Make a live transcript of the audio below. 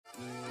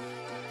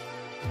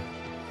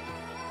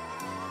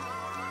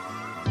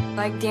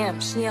Like damn,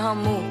 she in her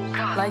mood.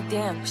 Like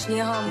damn, she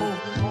in her mood.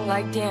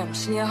 Like damn,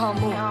 she in her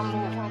mood.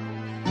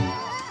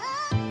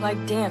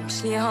 Like damn,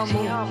 she in her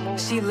mood.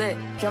 She lit,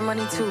 get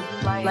money too.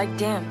 Like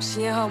damn,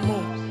 she in her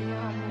mood.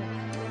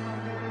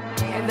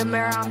 In the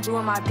mirror, I'm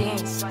doing my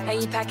dance.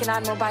 Ain't packing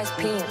out nobody's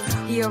pants.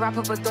 He a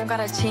rapper, but don't got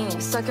a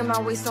chance. Sucking my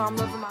waist, so I'm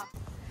living my.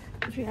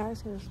 If you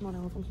guys hear this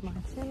morning, welcome to my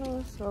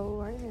channel. So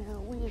right now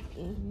we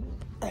in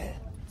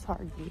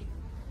Target.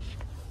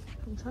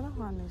 I'm trying to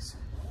find this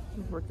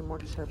Rick and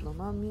Morty shirt. My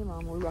mom, me and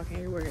mom, we walking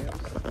everywhere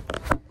else.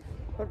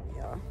 But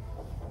yeah.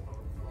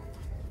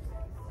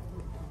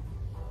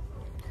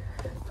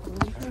 So I'm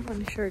trying to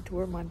find a shirt to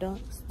wear my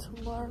dunks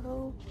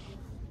tomorrow.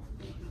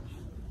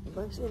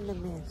 But it's in the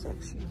men's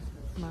section.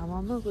 My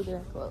mom knows where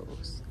their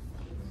clothes.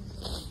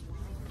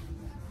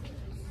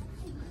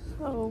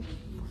 So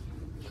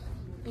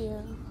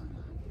yeah.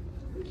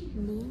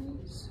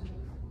 Men's.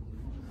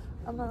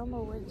 I'm gonna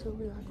wait till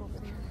we go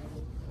there.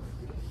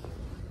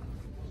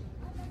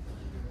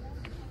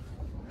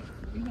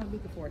 You're not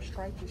looking for a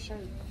striped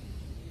shirt.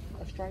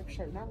 A striped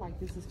shirt. Not like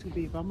this is too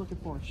big, but I'm looking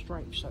for a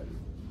striped shirt.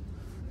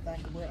 That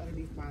I can wear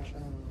underneath my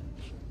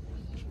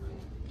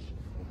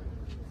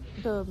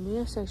The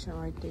men's section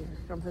right there.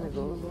 I'm gonna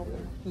go over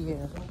there.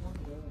 Yeah.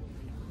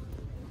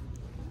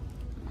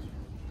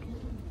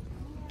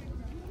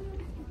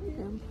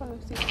 I'm trying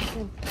to see if I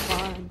can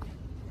find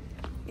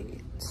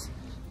it.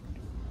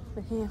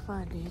 I can't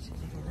find it.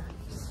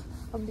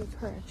 I'm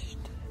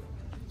depressed.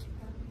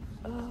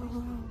 I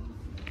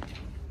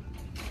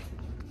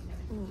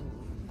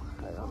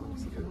don't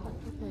see them.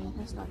 Okay,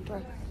 that's not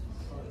graphic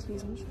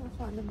tees. I'm trying to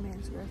find the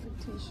men's graphic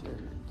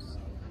t-shirts.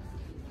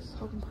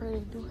 So I'm pretty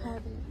they do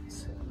have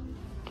it.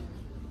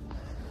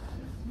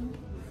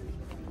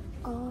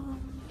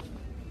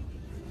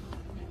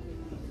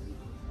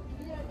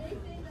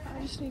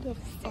 I just need to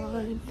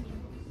find.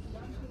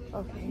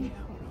 Okay,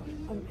 hold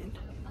on. I'm in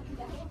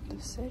the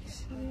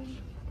section,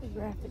 the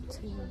graphic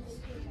tees.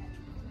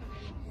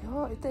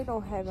 Yo, if they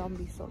don't have it, I'm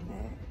gonna be so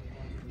mad.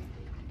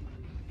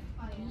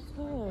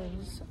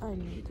 Because I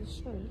need the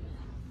shirt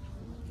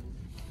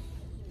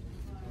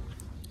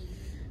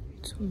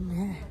to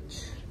match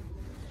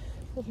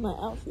with my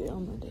outfit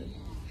on the day.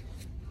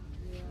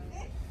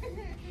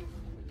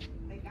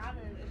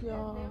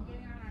 Y'all,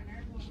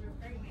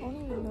 I don't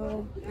even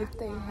know if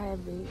they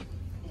have it.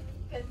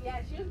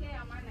 Yeah, she was getting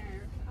on my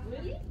nerves.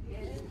 Really?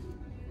 Yeah.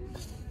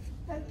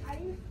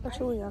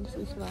 Actually,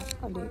 honestly, should I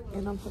find it?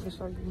 And I'm gonna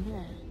start getting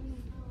mad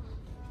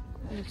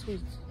next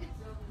week.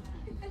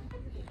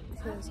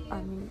 Because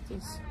I need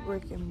this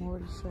Rick and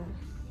Morty shirt.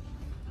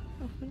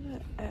 I'm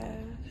gonna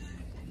ask.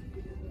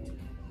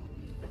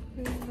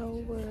 You know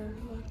where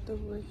like the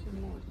Rick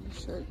and Morty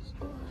shirts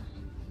are?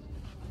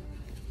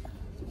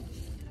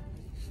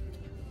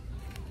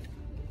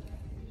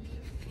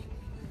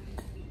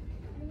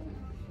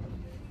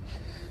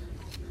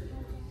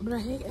 But I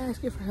hate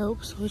asking for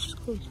help, so it's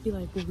just going to be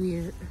like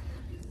weird.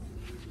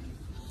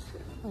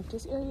 Like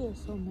this area is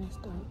so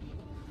messed up.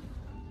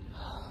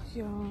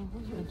 Yo, I'm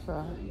gonna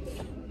try.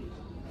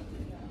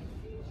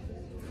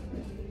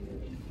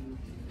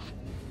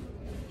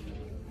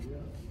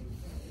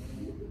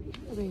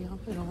 Okay, I'm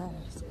gonna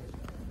ask.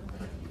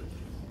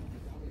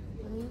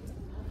 Wait,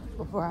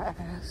 before I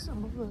ask,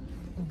 I'm gonna look.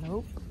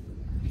 Nope.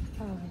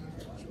 I'm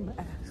gonna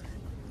ask.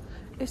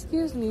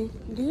 Excuse me,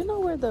 do you know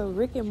where the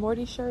Rick and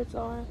Morty shirts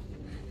are?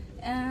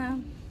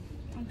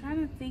 I'm trying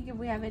to think if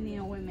we have any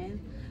women.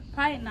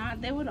 Probably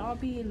not. They would all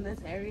be in this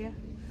area.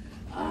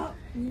 Oh,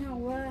 you know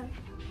what?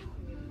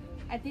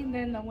 I think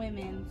they're in the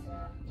women's.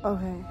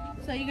 Okay.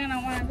 So you're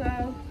gonna want to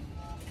go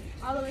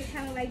all the way,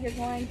 kind of like you're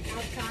going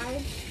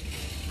outside.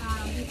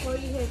 Before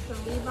you hit the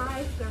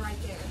Levi's, they're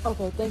right there.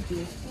 Okay, thank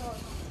you.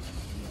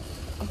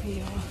 Okay,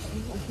 y'all. I'm gonna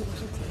see what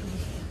you're telling me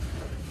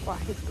before I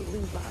hit the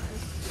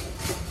Levi's.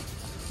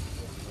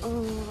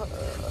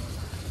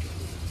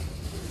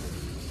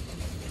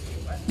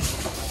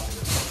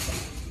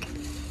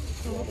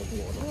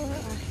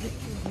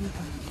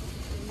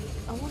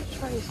 I want to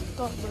try this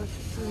Starbucks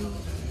drink,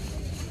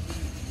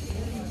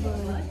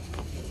 but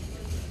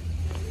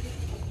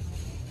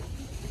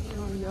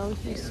y'all,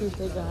 let's see if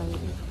they got it.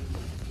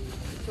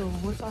 So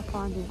once I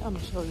find it, I'm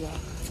gonna show y'all.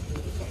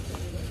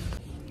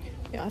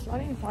 Yeah, so I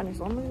didn't find it,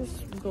 so I'm gonna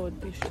just go with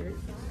this shirt.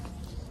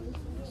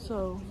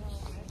 So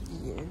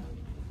yeah,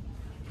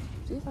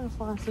 see if I can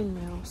find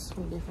something else,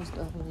 some different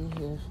stuff in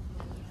here.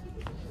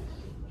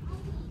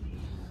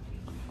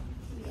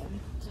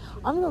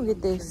 I'm gonna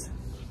get this.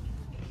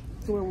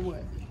 to wear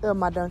what?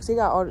 My dunks. They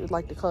got all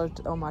like the colors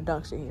on my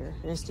dunks in here.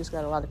 And it's just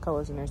got a lot of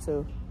colors in there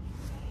too.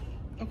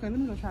 Okay, let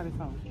me go try this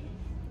on.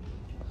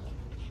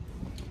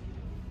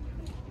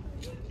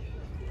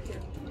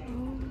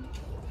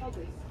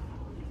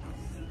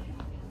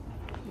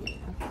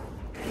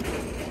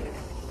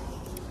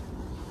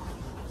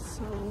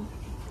 So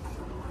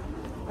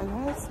I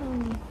got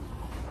some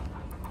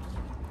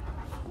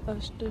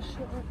extra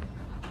shirt.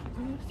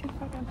 Let me see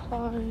if I can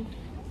find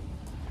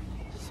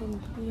some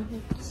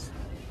pants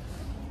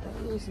that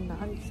is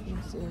not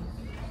expensive.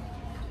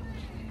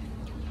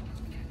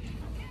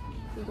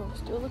 We're gonna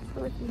still look for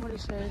the Rick and Morty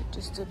shirt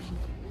just to be,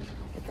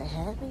 if they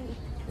have it,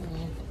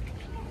 then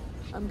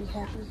I'm be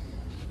happy.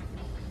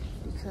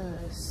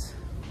 Because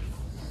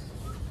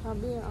I'll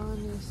be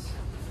honest,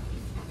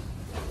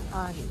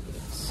 I need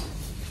it.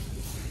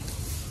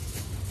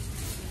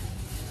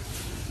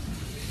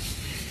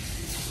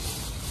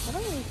 I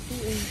don't really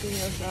see anything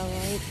else I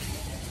like.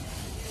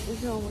 We're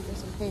gonna look at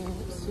some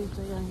pants, see if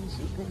they got any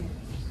cheap pants.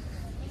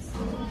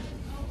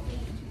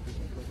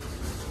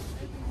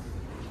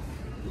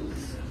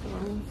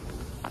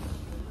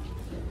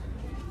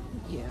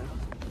 Yeah.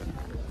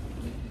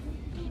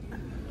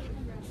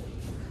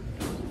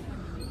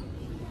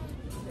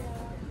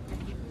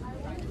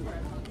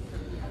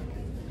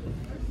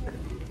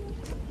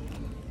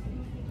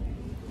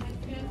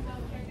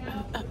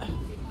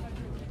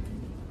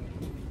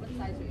 What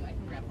size are you? I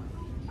can grab one.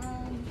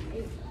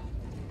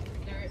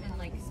 They're in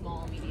like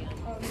small, medium.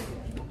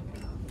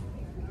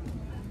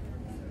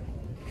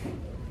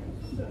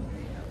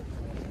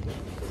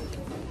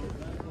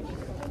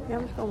 Yeah,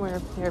 I'm just gonna wear a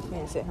pair of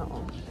pants at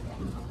home.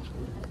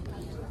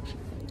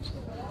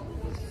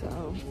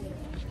 So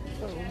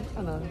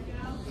kind of,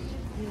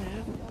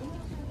 yeah.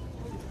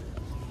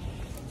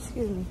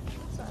 Excuse me.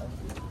 Sorry.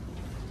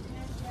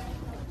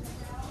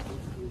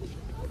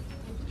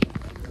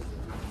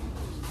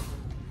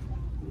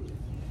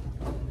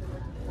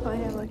 I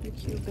have like a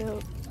cute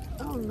belt.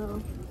 I don't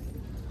know.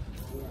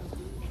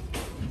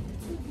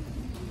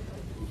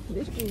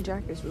 This green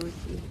jacket's really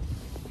cute.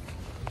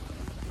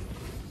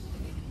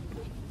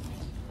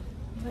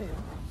 There.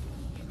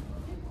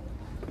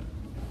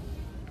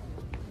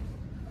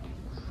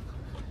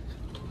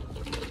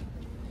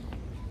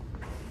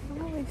 I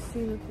don't really see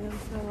anything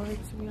else I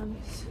like, to be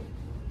honest.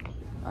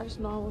 I just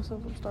know I want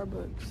something from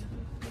Starbucks.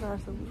 I got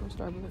something from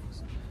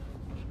Starbucks.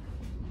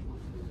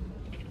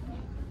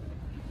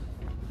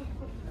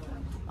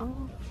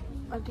 Oh,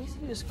 I did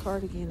see this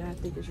cardigan that I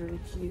think is really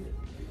cute.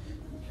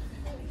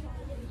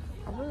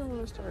 I really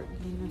want to start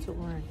getting into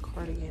wearing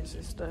cardigans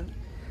and stuff.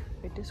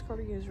 Like, this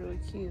cardigan is really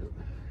cute.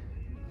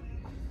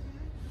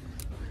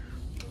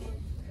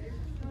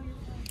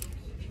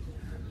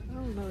 I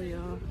don't know,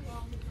 y'all.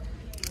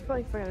 I feel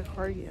like if I had a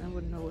cardigan, I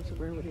wouldn't know what to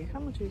wear with it. How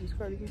much is this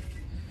cardigan?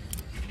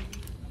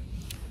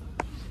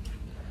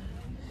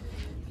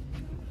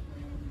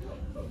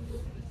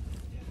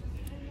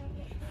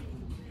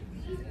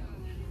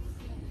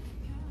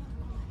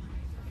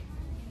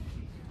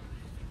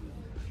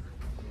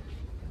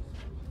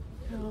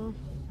 No,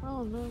 I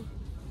don't know.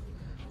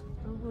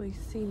 I don't really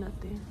see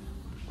nothing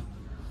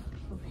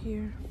up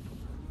here.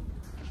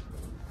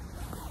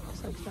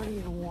 It's like starting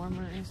to get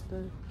warmer and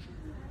stuff.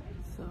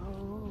 So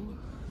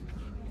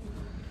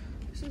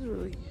this is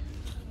really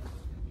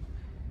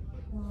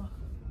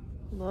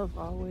love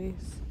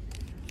always.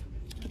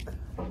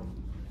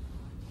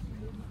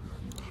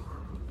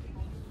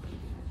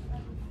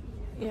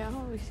 Yeah, I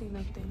don't really see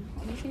nothing.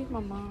 Let me see if my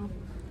mom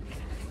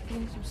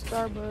needs some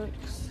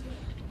Starbucks.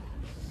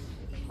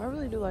 I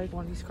really do like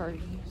one of these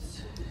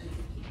cardigans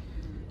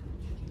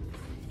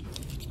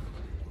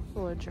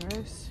for a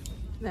dress.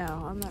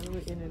 Now, I'm not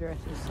really into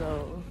dresses,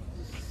 so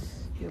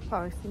you'll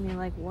probably see me in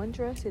like one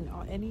dress in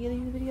any of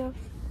these videos.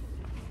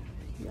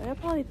 Yeah, you're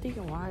probably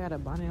thinking, why I got a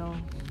bonnet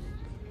on.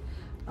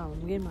 I'm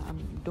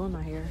doing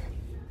my hair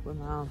with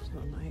my mom's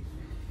doing my hair.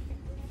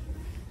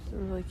 It's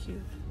really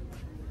cute.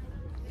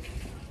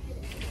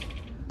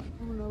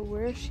 I don't know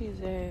where she's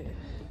at,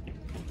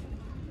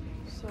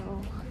 so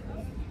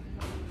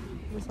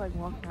I'm just like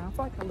walking around. I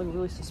feel like I look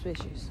really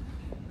suspicious.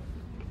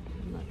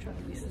 I'm not trying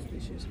to be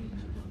suspicious.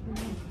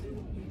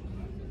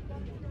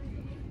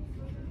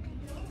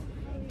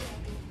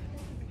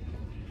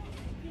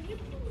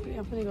 But yeah,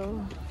 I'm gonna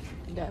go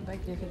that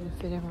back there because it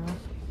fit everyone.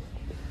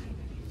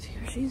 See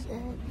where she's at.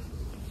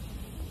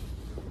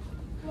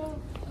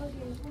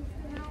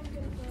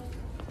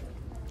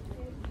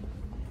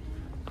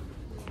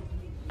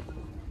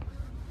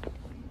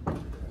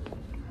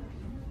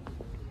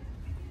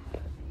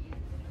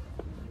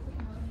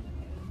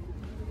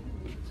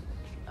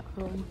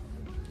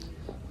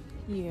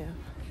 Yeah,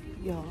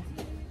 y'all.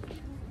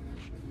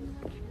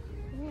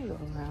 Let me go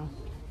around.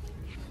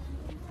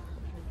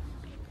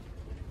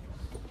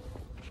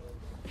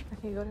 I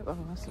can't go that way.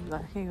 Oh, I see. I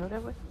can't go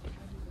that way.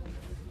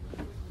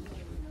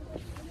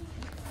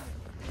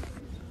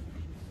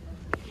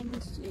 Let me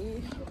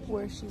see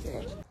where she's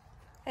at.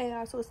 Hey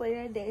guys, so it's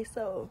later that day,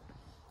 so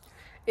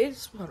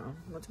it's, hold on,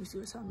 let me see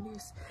what time it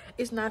is.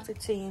 It's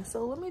 9:15.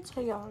 So let me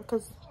tell y'all,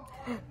 because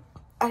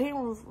I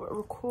didn't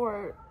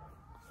record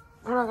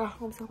when I got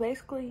home. So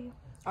basically,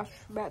 my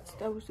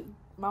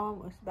mom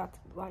was about to,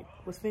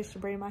 was finished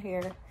braiding my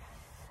hair.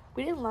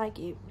 We didn't like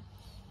it.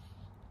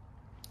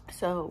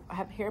 So I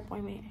have a hair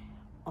appointment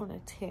on the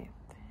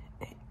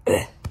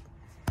 10th.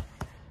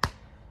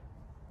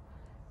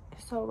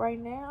 So right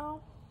now,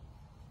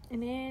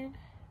 and then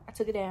I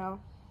took it down.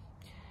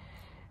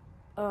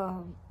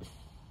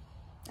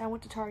 I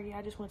went to Target.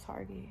 I just went to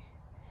Target,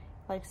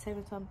 like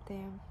 7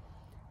 something.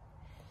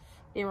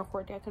 Didn't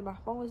record that because my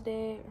phone was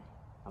dead.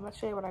 I'm about to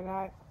show you what I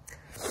got.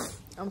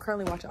 I'm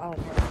currently watching all of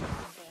them.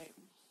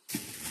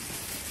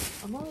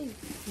 I'm only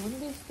one of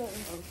these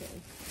stuff.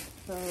 Okay,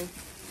 so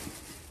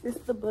this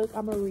is the book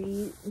I'm gonna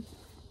read.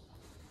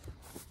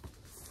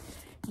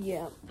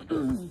 Yeah.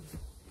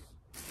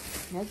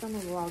 Next time on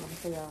the vlog, I'm gonna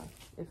tell y'all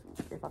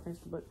if I finish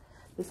the book.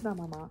 This is not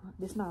my mom.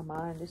 This is not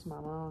mine. This is my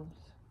mom's.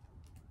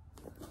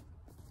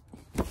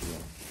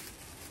 Yeah.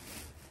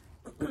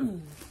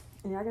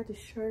 And I got this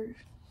shirt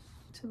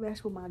to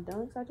match with my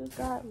dunks I just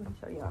got. Let me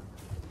show y'all.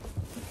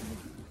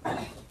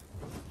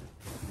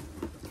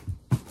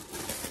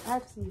 I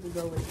have to see if it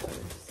go with it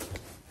first.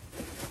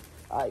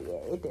 Oh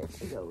yeah, it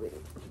definitely go with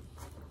it.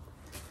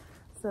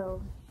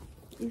 So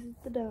these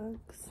are the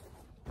dunks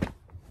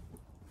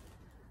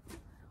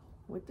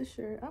with the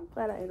shirt. I'm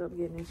glad I ended up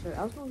getting this shirt.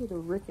 I was gonna get the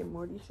Rick and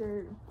Morty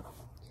shirt,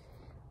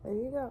 but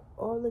you got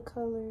all the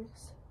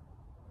colors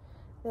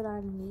that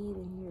I need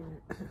in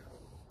here.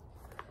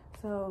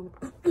 So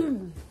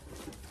I'm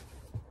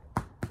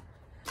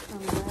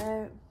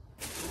glad.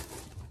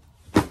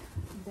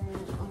 Then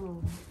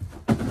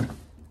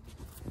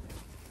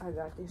I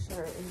got this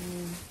shirt, and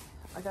then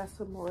I got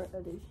some more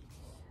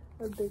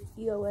of the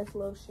EOS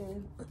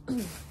lotion.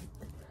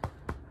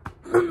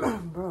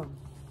 Bro,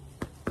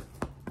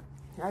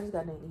 I just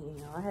got done eating,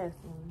 y'all. I had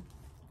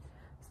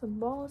some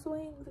boneless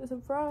wings and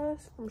some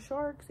fries from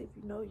Sharks. If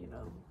you know, you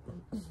know.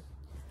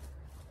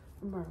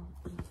 Bro,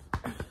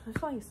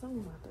 it's like something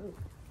in my throat.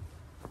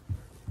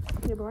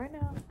 Yeah, but right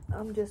now,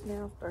 I'm just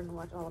now starting to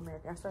watch All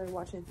American. I started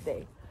watching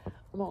today.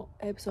 I'm on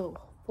episode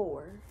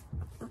 4.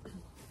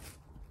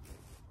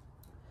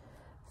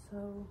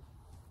 So,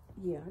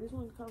 yeah, I just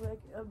wanted to come back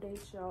and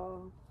update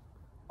y'all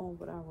on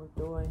what I was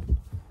doing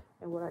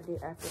and what I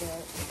did after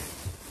that.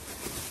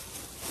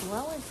 When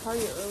I went to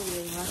Target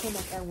earlier, when I came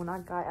back and when I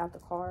got out the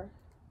car,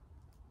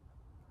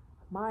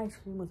 my ice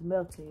cream was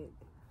melted.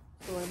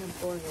 So I ended up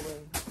throwing it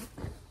away.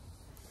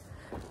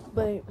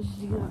 But,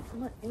 yeah, I'm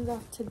going to end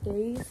off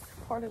today's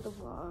part of the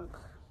vlog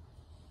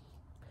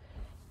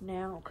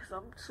now because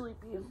I'm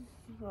sleepy.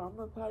 So I'm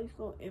probably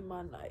going to end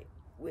my night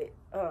with,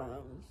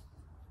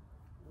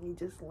 me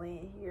just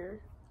laying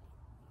here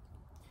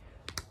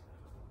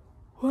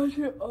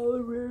watching All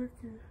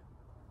American.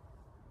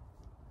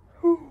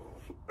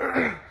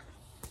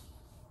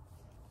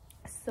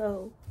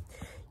 So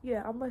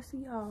yeah, I'm gonna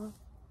see y'all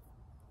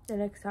the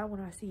next time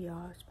when I see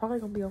y'all. It's probably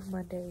gonna be on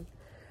Monday.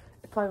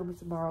 It's probably gonna be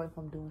tomorrow if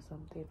I'm doing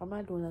something. If I'm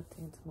not doing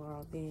nothing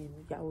tomorrow, then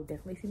y'all will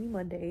definitely see me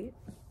Monday.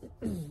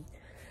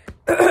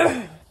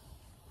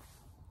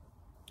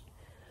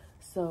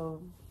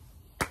 So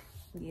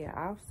yeah,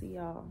 I'll see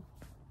y'all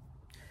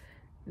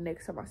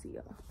next time I see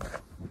y'all.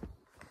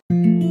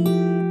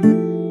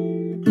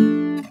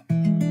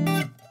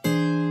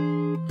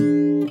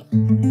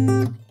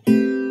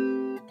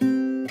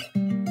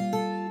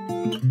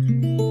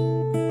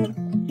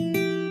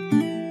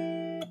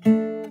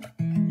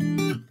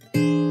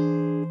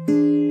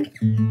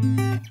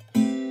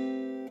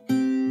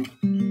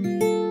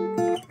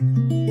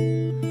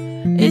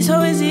 It's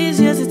always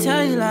easier to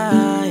tell you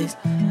lies.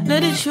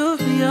 Let the truth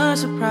be your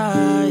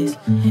surprise.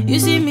 You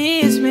see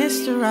me as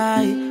Mr.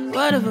 Right.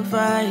 Word of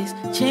advice,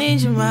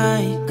 change your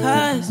mind,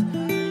 cause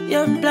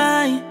you're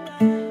blind.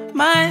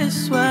 Might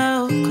as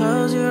well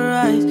close your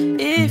eyes.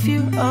 If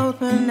you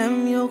open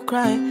them, you'll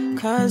cry,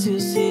 cause you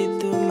see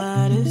through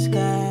my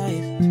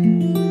disguise.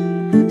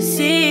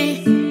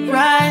 See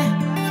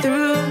right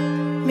through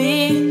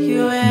me,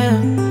 you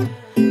will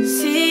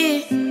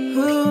see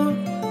who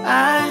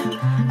I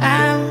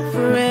am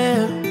for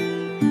real.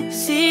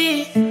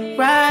 See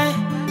right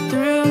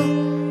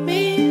through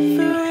me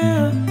for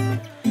real.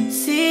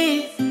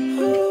 See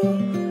who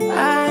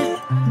I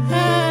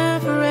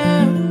am for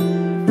real.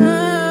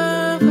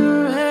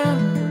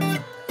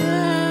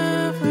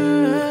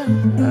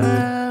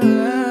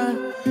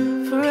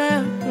 For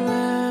real.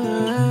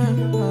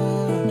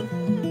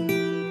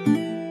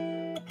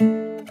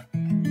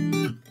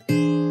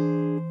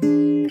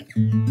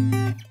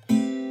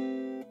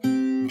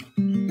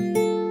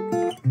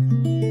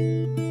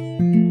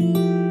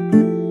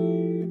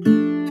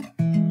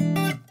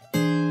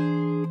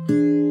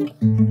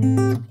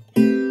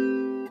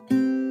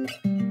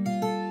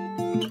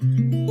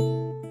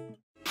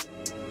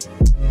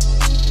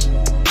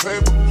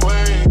 Paper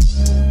plane,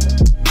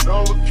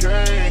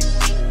 Novocaine,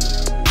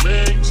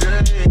 Mary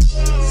Jane.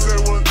 Say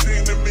one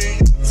thing to me,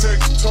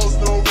 take a toast,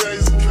 no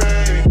Raising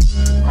Cane.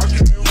 I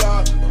can't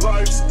lie,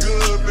 life's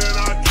good, man,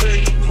 I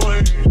can't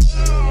complain.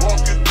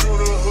 Walking through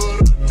the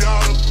hood,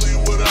 undoubtedly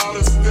without a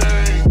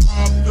stain.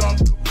 Popped up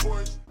the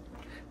porch.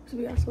 So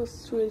we are supposed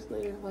to 2 days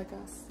later, like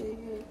I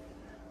said.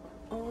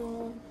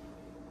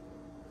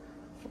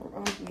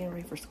 I'm getting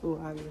ready for school,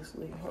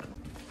 obviously. Hold on.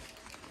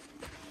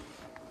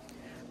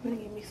 I'm gonna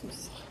get me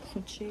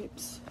some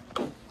chips.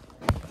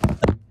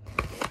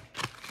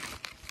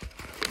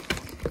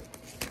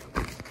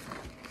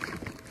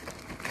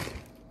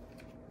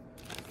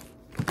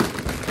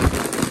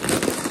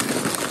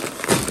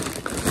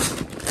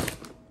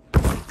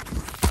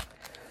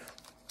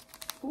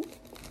 Ooh.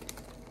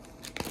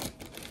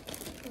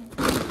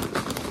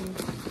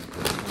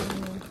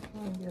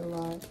 I get a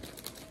lot.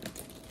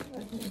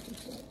 I think it's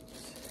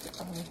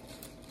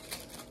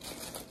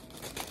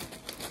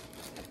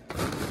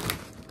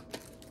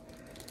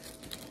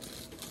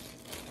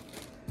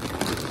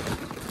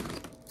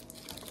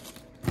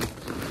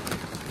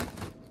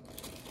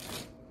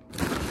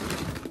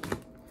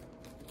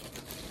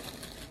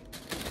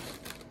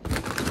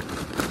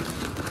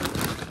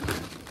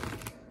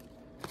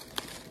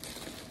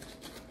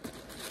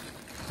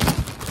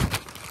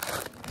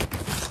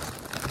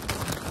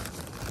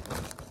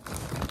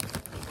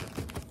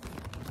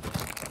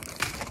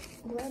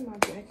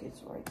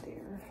is right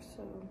there.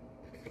 So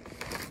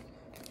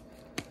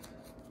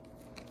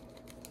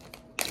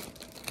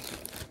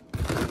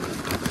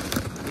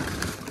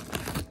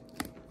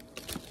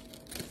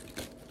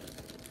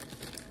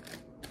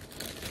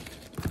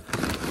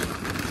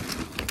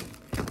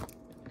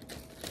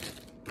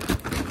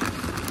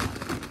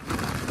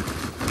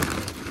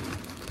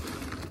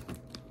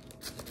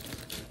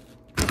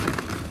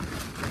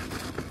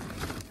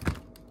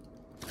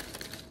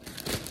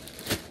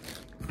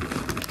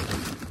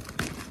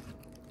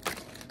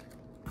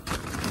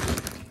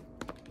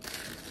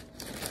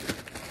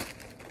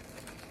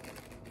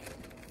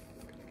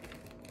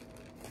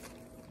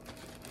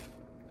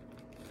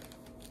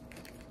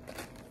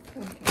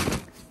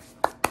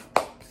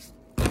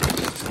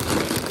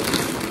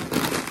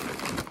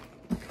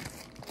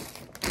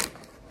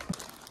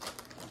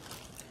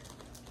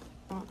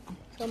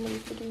so I'm gonna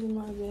put these in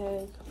my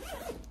bag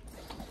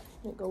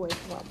and go wait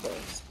for my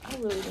bus. I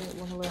really didn't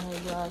want to learn how to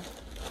drive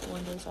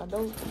one day, so I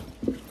don't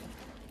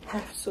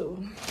have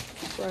to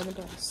ride the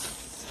bus.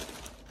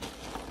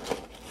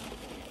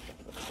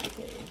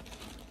 Okay.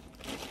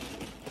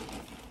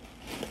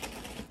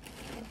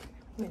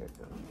 There we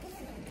go.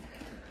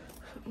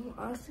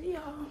 I'll see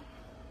y'all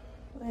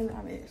when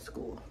I'm at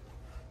school.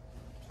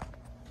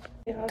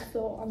 Yeah,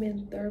 so I'm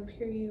in third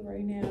period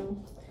right now.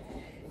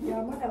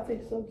 Y'all, my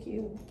outfit's so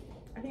cute.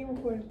 I think I'm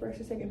recording first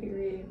and second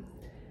period.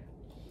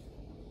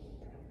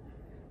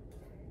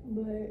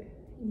 But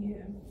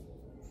yeah.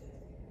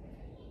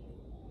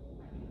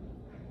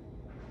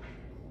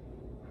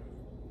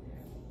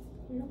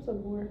 We have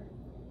some more.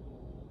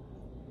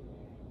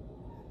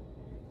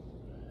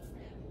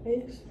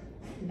 It's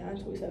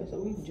 9:27,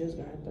 so we just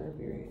got in third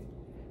period.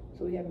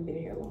 So we haven't been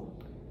here long.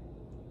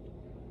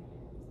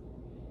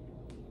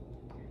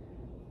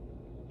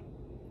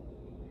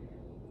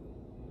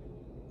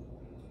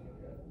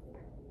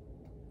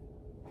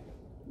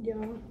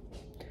 Y'all,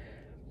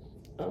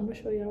 I'm gonna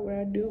show y'all what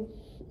I do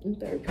in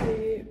third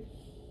period.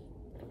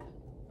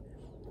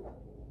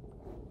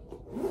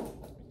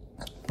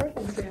 First,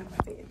 I'm gonna show y'all my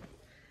fit.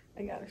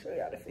 I gotta show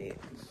y'all the fit.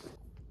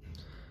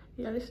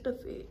 Yeah, this is the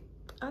fit.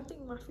 I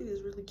think my fit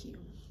is really cute.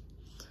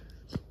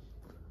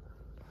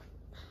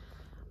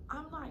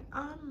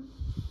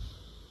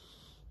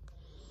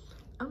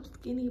 I'm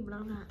skinny, but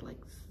I'm not like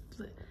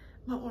split.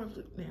 My arms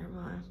look, never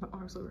mind. My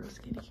arms look real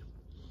skinny.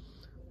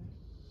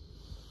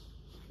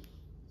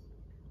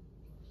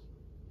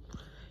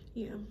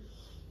 Yeah.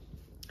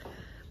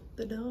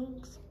 The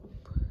dogs,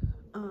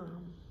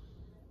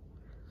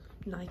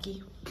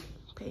 Nike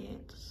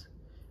pants,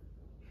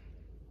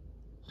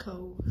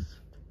 Coast,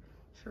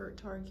 shirt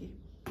Target,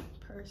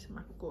 purse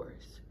Michael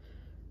Kors,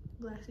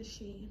 glasses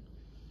Shein.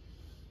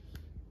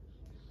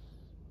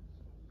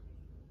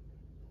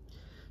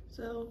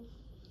 So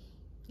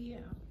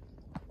yeah,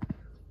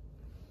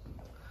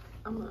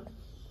 I'm gonna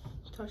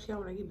talk to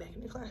y'all when I get back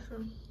in the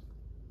classroom.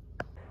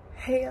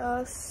 Hey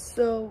y'all,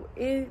 so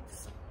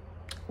it's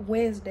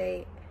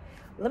Wednesday.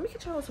 Let me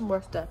get y'all some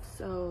more stuff.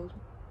 So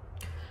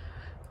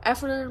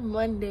after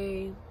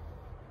Monday,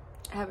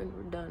 I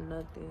haven't done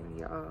nothing,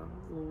 y'all.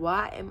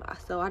 Why am I?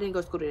 So I didn't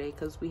go to school today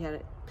because we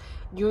had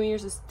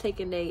juniors is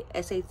taking their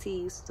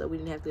SATs, so we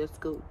didn't have to go to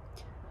school.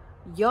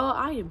 Y'all,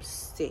 I am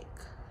sick.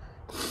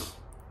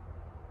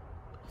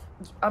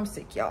 I'm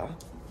sick, y'all.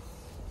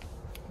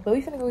 But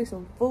we finna go eat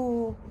some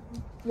food.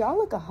 Y'all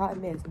look a hot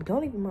mess.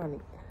 Don't even mind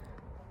it.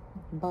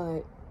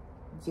 But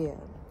yeah.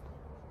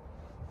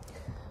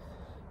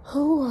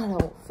 Oh, I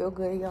don't feel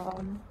good,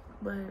 y'all.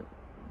 But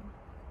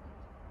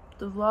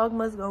the vlog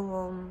must go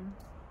on.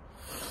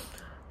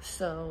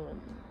 So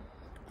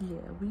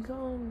yeah, we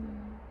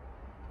gon'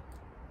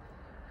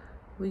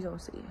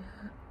 see.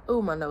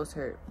 Oh, my nose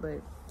hurt,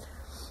 but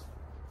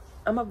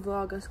I'm gonna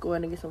vlog us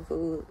going to get some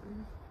food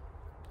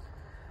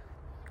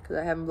because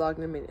I haven't vlogged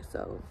in a minute.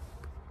 So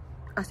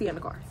I'll see you in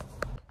the car.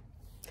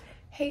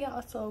 Hey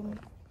y'all, so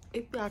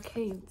if y'all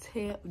can't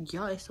tell,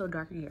 y'all, it's so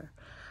dark in here,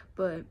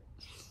 but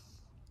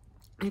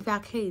if y'all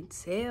can't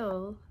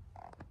tell,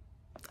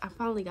 I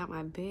finally got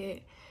my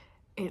bed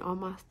and all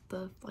my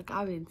stuff, like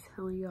I've been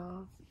telling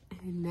y'all,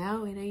 and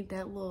now it ain't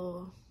that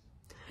little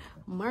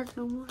mark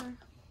no more.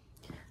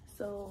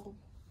 So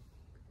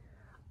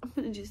I'm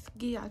gonna just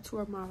give y'all a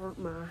tour of my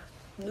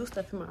new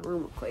stuff in my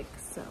room real quick.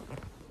 So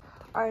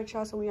all right,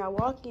 y'all, so when y'all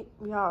walk in,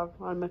 y'all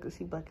automatically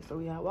see buckets. So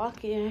when y'all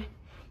walk in,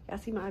 y'all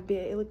see my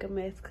bed. It look a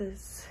mess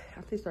because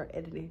I'm gonna start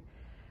editing.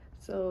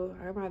 So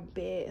I got my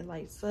bed, it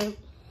lights up.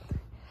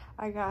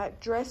 I got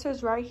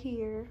dressers right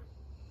here,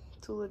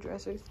 2 little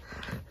dressers.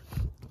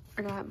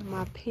 I got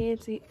my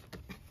panty.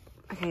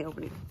 I can't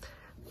open it.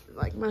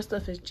 Like, my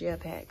stuff is jam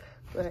packed,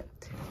 but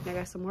I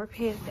got some more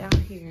pants down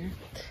here.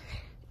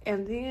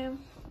 And then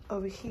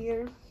over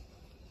here,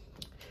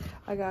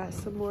 I got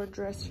some more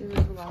dressers,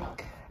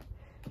 like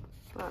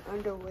my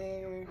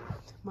underwear,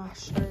 my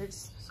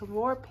shirts, some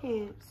more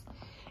pants.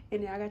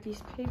 And then I got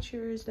these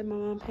pictures that my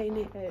mom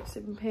painted at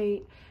Sip and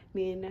Paint.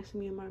 That's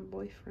me and my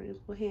boyfriend's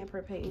little hand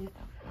print painting.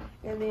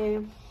 And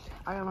then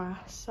I got my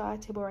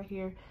side table right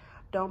here.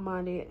 Don't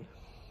mind it.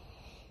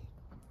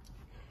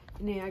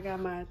 And then I got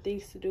my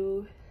things to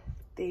do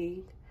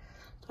thing.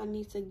 So I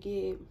need to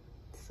get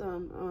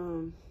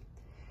some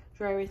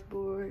dry erase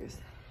boards.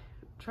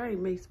 Try to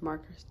make some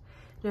markers.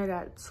 Then I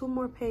got 2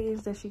 more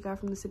paints that she got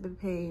from the Sipping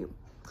Paint.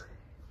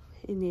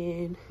 And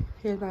then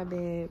here's my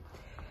bed,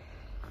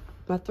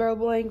 my throw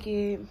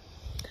blanket,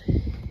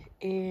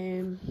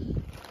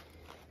 and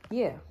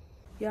yeah,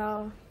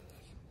 y'all.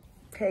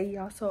 Hey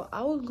y'all, so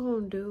I was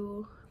gonna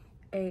do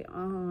a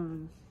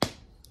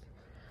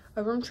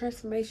room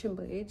transformation,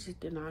 but it just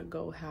did not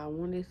go how I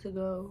wanted it to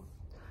go.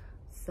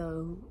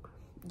 So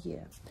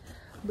yeah,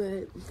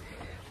 but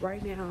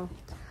right now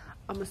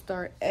I'm gonna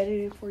start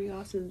editing for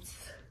y'all, since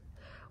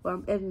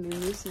I'm editing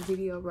this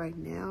video right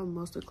now,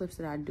 most of the clips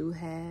that I do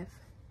have.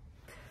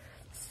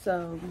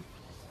 So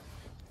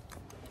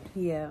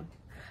yeah,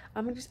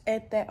 I'm gonna just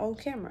edit that on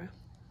camera.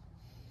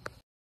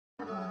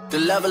 The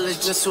level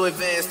is just too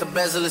advanced, the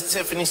bezel is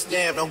Tiffany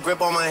stamped, no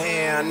grip on my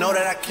hand. I know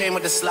that I came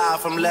with the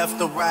slide from left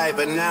to right,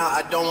 but now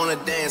I don't want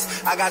to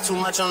dance. I got too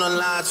much on the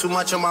line, too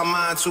much on my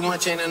mind, too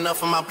much ain't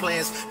enough of my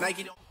plans.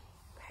 Nike don't...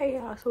 Hey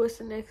y'all, so it's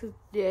the next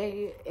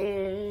day,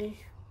 and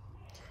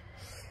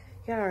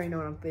y'all already know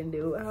what I'm finna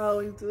do. I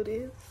always do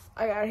this.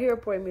 I got a hair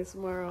appointment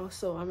tomorrow,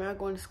 so I'm not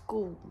going to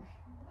school.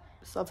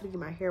 So I'm finna get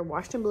my hair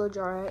washed and blow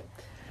dried.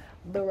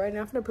 But right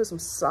now I'm finna put some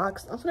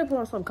socks. I'm finna put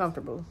on something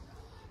comfortable.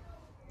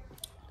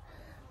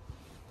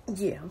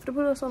 Yeah, I'm gonna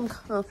put on something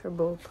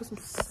comfortable. Put some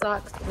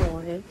socks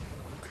on.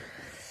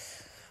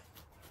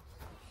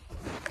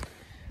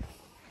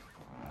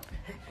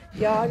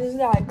 Y'all, just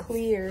got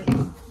cleared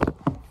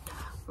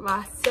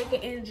my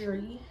second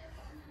injury.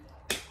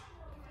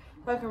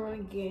 If I can run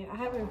again,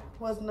 I'm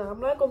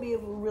not gonna be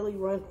able to really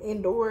run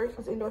indoors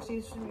because indoor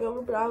season should be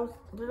over. But I was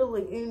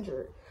literally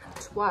injured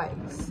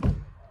twice.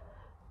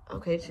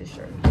 Okay, it's just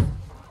shirt,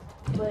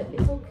 but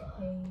it's okay.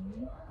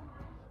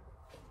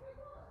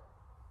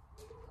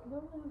 I'm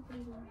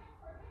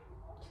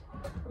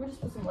gonna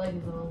just put some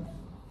leggings on.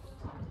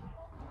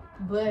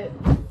 But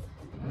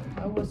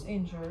I was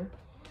injured,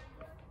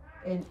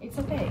 and it's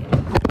okay.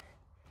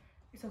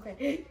 It's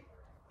okay.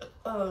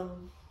 I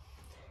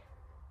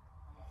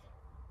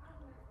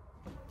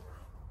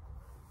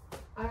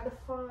had to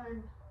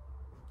find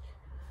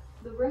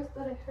the rest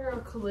of the hair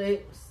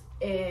clips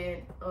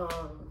and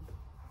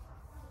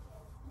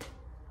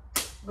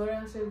go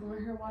downstairs and get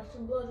my hair washed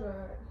and blow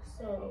dried.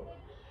 So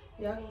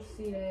y'all can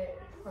see that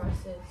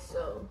process.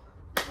 So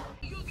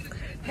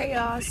hey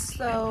y'all,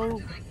 so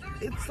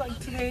it's like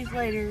 2 days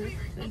later.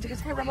 I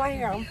just hair by my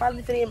hair. I'm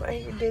finally finna get my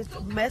hair, this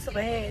mess of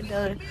a head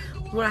done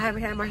when I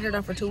haven't had my hair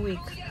done for 2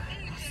 weeks.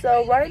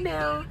 So right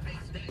now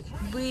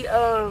we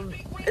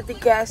at the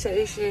gas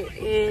station,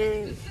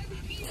 and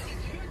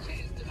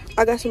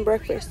I got some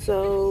breakfast,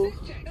 so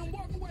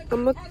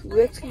I'm gonna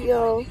get to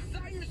y'all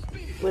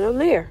when I'm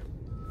there.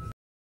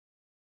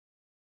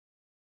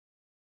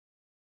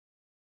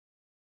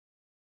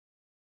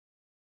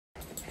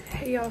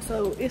 Hey y'all,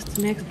 so it's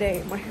the next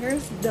day. My hair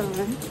is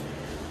done.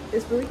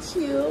 It's really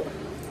cute,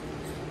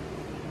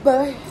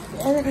 but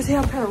as you can see,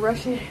 I'm kind of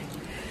rushing. I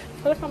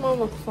feel like I'm on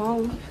my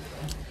phone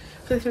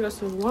because I go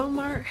to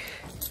Walmart.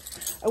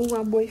 I'm with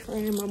my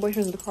boyfriend. My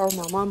boyfriend's in the car with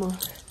my mama.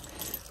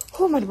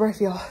 Oh, I'm out of breath,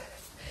 y'all.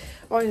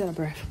 I'm always out of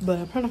breath, but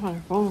I'm trying to find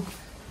her phone.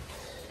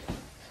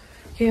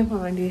 Can't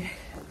find it. I'm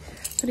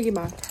gonna get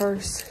my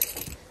purse.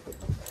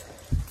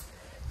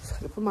 So I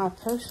can put my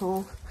purse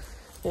on.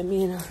 That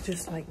means I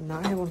just like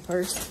not have one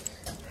purse.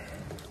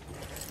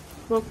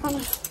 Well, I'm trying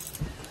to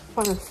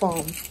find a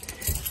phone.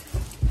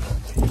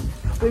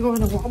 We're going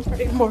to Walmart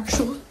and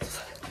Marshalls.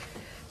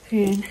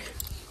 And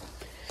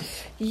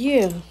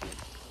yeah.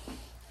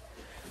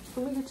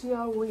 Let me get to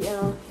y'all when we at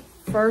our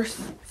first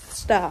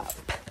stop.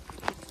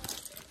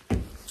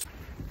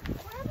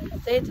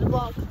 Say it to the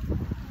vlog.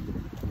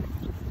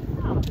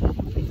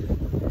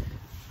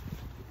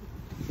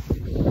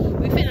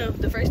 We finna,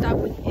 the first stop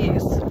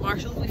is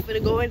Marshalls. We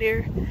finna go in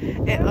there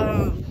and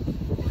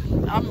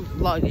I'm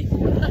vlogging.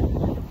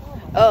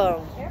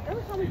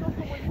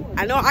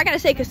 I know I gotta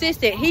stay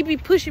consistent. He be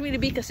pushing me to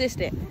be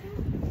consistent.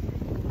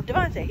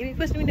 Devontae, he be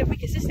pushing me to be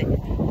consistent.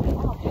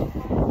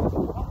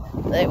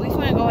 Like, we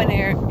finna go in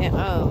there and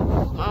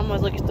I'm gonna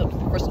look at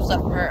for some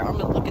stuff for her. I'm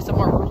gonna look at some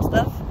more room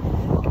stuff.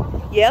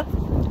 Yeah,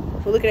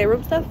 we're looking at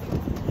room stuff.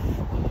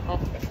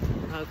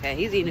 Okay,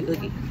 he's eating a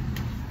cookie.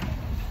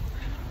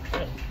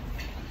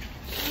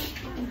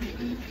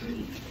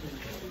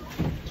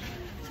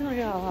 Seems like I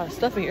got a lot of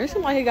stuff in here. It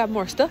seems like he got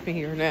more stuff in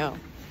here now.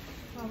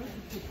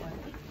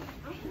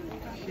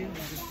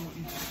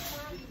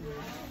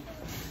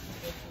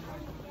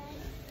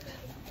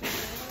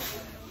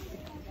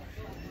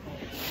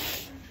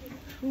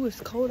 Ooh,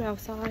 it's cold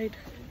outside.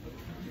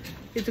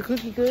 Is the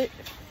cookie good?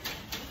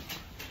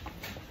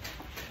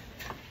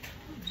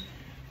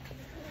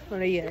 Oh,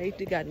 yeah, they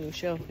got new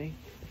shelving.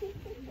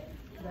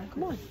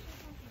 Come on.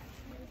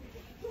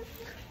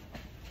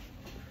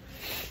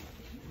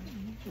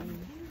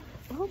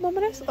 Oh,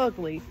 Mama, that's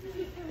ugly.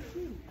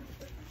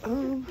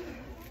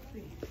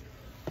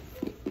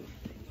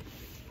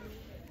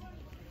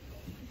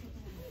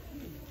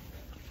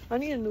 I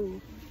need a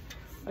new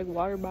like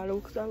water bottle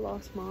because I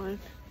lost mine.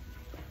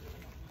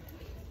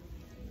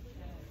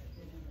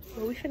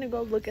 Well, we finna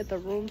go look at the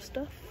room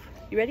stuff.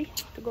 You ready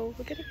to go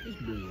look at it?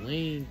 It's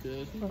Berlin,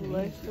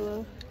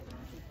 cuz.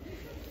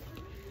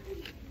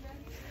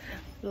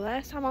 The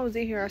last time I was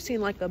in here, I seen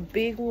like a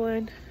big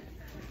one.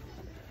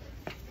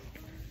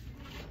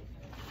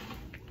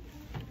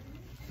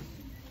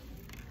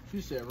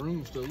 You said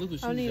room stuff. Look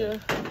what I you need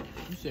said.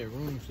 You said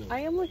room stuff. I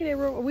am looking at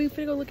room. We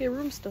finna go look at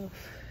room stuff.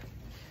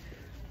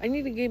 I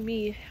need to get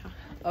me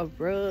a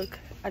rug.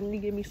 I need to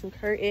get me some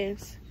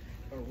curtains.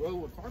 A rug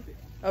with carpet?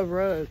 A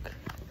rug.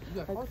 You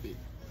got carpet.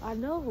 I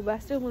know, but I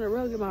still want a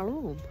rug in my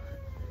room.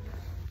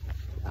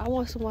 I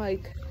want some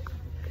like,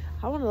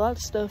 I want a lot of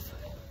stuff.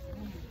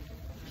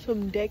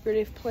 Some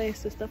decorative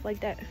plants and stuff like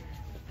that.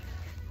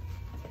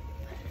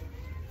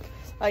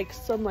 Like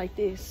something like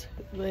this,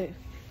 but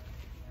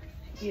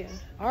yeah.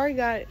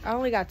 I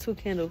only got 2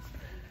 candles.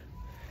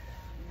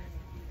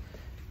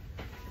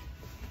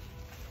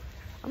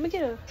 I'm gonna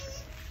get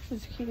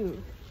this is cute.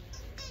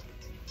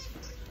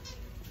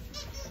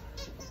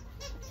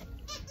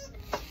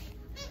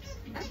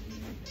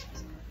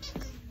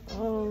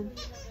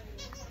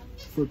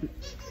 Flip it.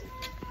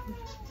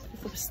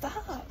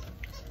 Stop.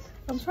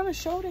 I'm trying to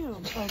show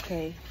them.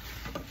 Okay.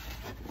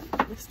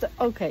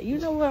 Okay, you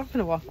know what? I'm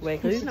gonna walk away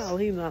because he's not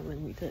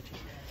letting me touch it.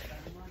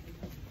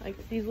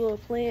 Like these little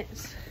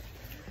plants.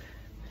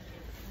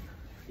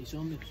 Hey,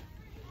 show me.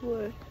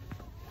 What?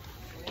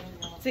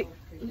 See,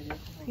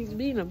 he's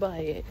being a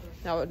butthead.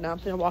 Now I'm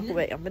gonna walk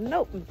away. I'm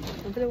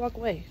gonna walk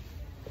away.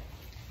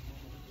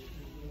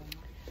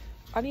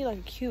 I need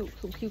like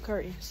some cute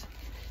curtains.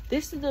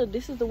 This is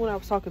the one I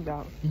was talking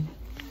about.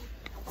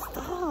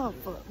 Stop!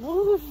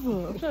 Move!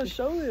 I'm trying to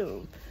show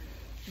him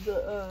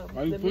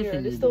the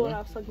mirror. This is the one I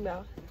was talking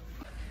about.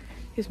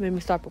 Just made me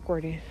stop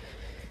recording.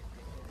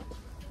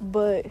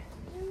 But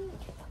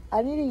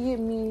I need to get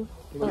me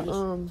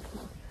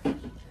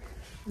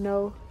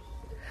no.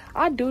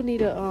 I do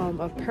need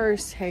a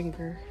purse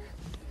hanger.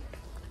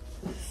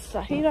 So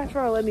he's not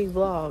trying to let me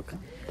vlog.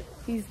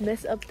 He's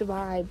messed up the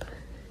vibe.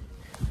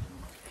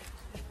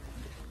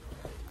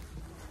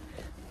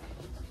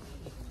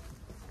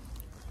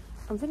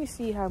 I'm gonna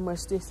see how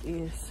much this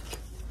is.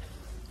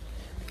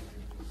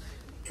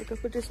 I can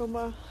put this on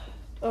my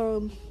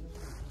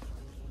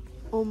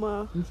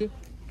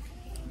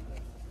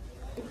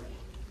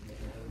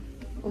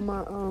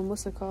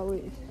what's it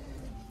called?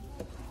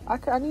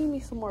 I need me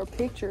some more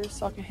pictures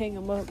so I can hang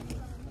them up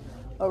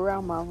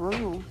around my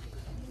room.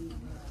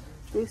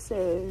 This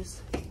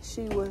says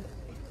she was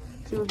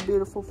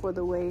beautiful for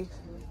the way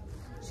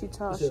she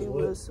talked. She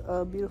was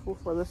beautiful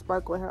for the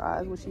sparkle in her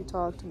eyes when she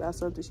talked about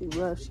something she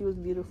loved. She was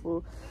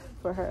beautiful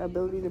for her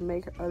ability to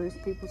make other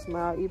people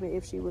smile, even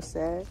if she was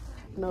sad.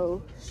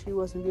 No, she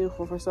wasn't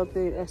beautiful for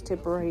something as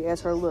temporary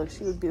as her look.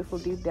 She was beautiful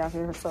deep down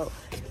in her soul.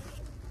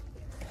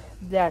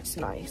 That's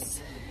nice.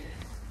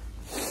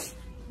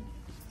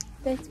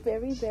 That's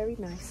very, very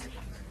nice.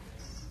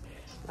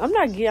 I'm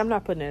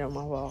not putting it on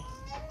my wall.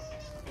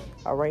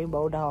 A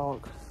rainbow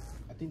dog.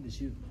 I think that's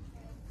you.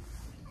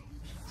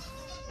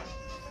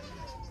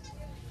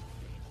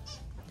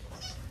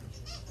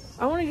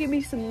 I want to get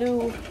me some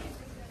new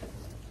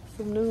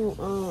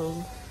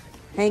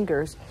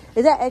hangers.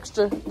 Is that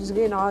extra? Just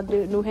getting all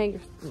new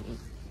hangers.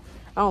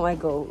 I don't like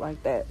gold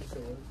like that.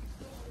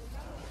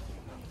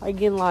 I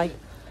getting like,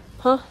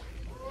 huh?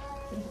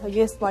 I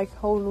guess like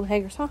whole new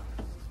hangers, huh?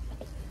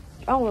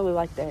 I don't really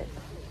like that.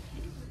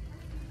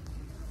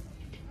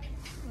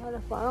 I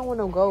don't want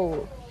no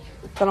gold.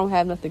 I don't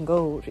have nothing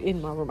gold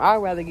in my room. I'd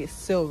rather get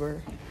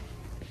silver.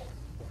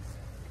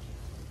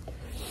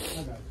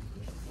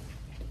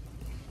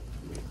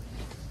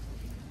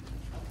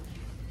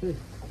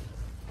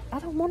 I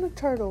don't want a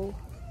turtle.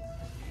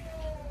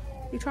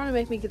 You're trying to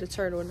make me get a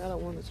turtle, and I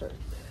don't want a turtle.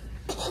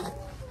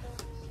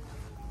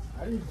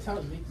 I didn't tell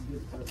you to make you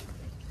get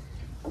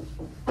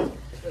a turtle.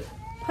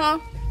 Huh?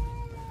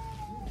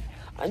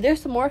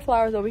 There's some more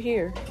flowers over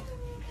here.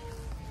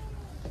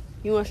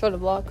 You want to show the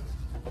vlog?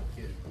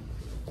 Yeah.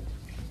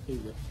 Here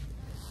you go.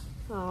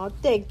 Oh,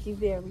 thank you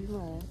very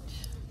much.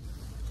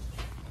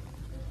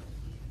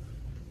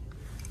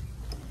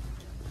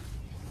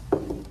 I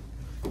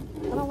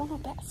don't want a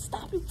basket.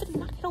 Stop, you finna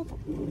knock it over.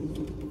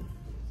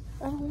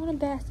 I don't want a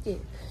basket.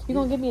 You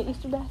gonna give me an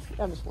Easter basket?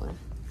 I'm just playing.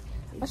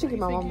 I should get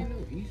my mama.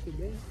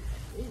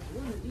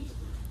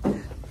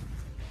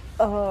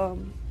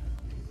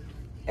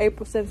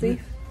 April 17th.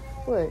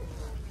 What?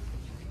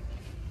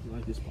 You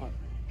like this part?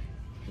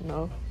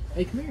 No.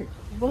 Hey, come here.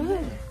 What?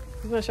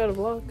 You wanna show the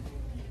vlog?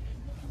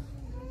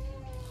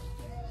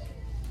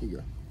 Here you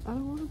go. I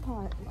don't want a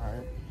pot.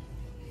 Alright.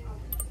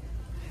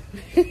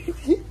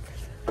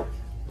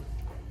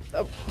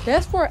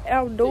 That's for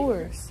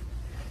outdoors.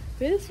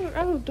 This is for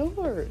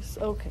outdoors.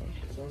 Okay.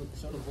 Show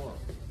the vlog.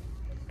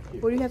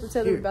 What do you have to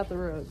tell them about the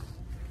rug?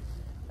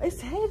 It's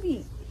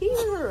heavy.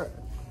 Here.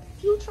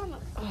 You trying to...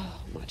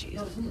 Oh, my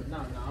Jesus.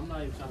 No, I'm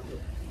not even trying to do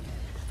it.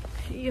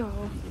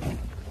 Y'all.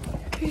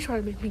 He's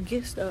trying to make me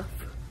get stuff.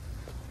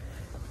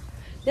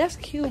 That's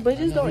cute, but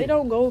it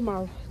don't go with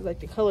my like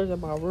the colors of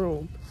my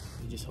room.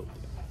 You just hope.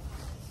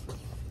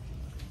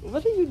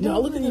 What are you doing?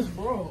 No, look at this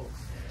frog.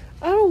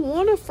 I don't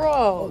want a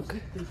frog.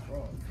 This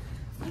frog.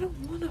 I don't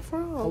want a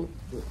frog. Hold-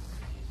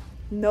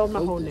 No, I'm not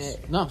hold holding this.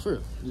 that. No, for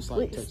real. Just like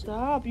Wait, touch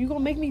stop. You gonna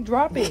make me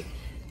drop it.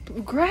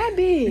 Grab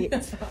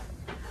it.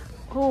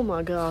 Oh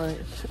my god.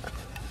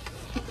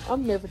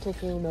 I'm never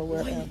taking you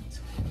nowhere else.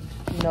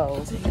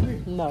 No.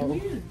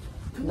 No.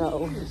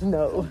 No.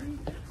 No.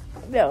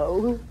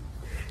 No.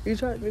 You're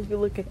trying to make me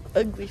look at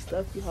ugly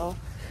stuff, y'all.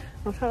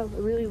 I'm trying to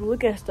really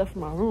look at stuff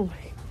in my room.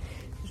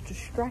 It's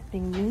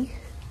distracting me.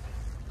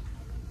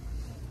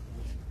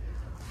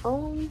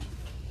 I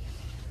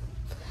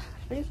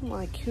need some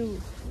like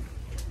cute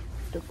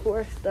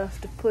decor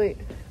stuff to put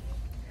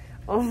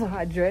on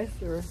my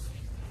dresser.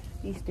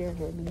 He's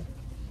staring at me.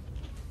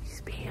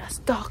 He's being a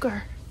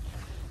stalker.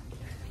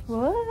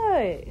 What?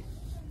 I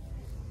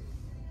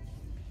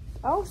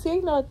don't see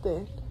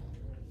nothing.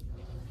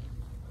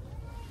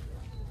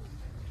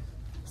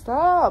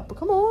 Stop.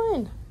 Come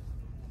on.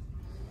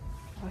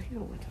 Oh, you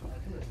don't want to talk.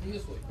 Come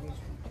this way. Come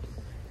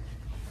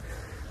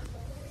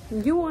this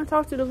way. You want to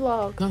talk to the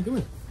vlog? No, come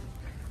here.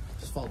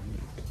 Just follow me.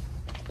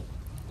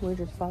 We're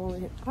just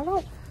following it. I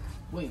don't.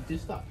 Wait,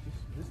 just stop.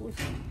 Just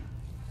listen.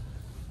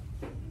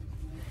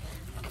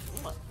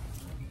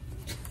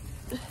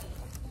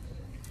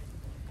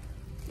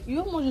 You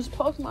almost just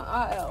poked my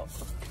eye out.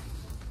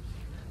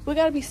 We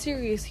gotta be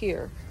serious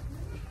here.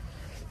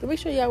 Let me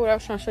show y'all what I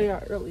was trying to show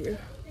y'all earlier.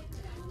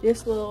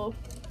 This little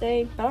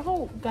thing. I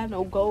don't got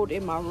no gold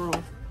in my room.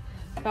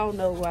 I don't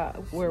know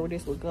where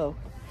this would go.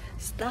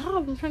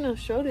 Stop! I'm trying to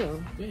show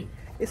them. Wait.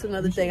 It's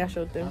another thing I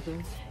showed them.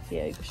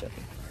 Yeah, you can show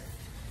them.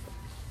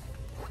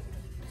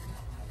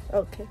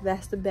 Okay,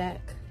 that's the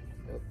back.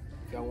 Yep.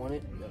 Y'all want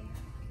it? Yep.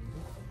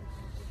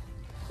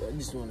 I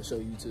just want to show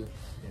you too.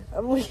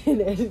 I'm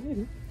looking at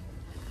it.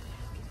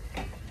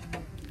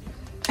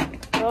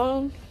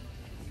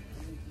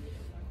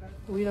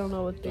 We don't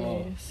know what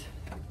this is.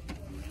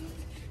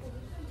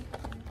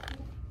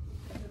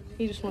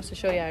 He just wants to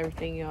show y'all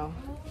everything, y'all.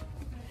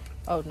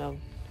 Oh no.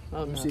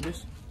 Oh You no. see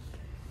this?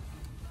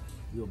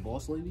 You a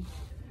boss lady?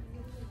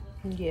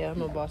 Yeah,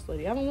 I'm a boss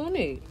lady. I don't want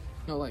it.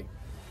 No, like, you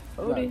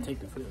Oh, gotta dear. take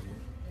the field.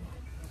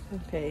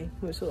 Okay,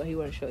 let's see what he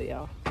want to show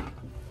y'all.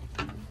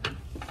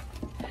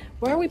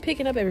 Why are we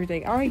picking up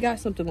everything? I already got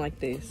something like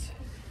this.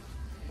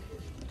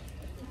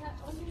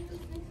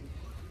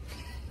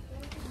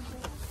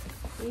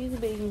 He's a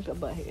big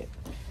butt head.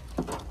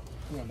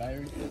 You want a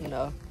diary?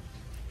 No.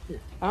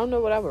 I don't know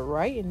what I would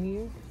write in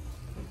here.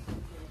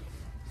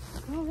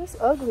 Oh, that's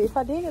ugly. If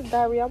I did get a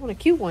diary, I want a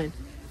cute one.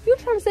 You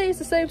trying to say it's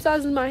the same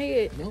size as my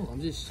head? No, I'm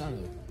just trying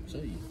to show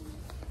you.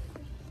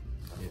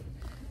 Yeah.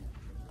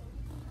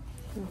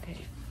 Okay.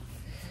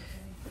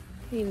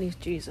 He needs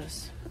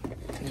Jesus.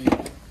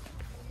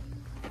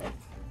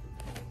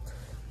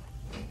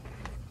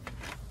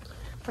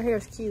 My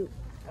hair's cute.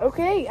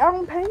 Okay, I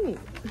don't paint.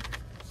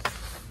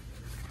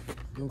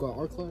 You don't go to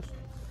art class?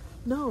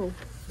 No,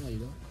 No,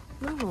 you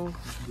don't. no.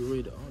 You're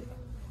ready to art.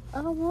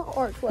 I don't want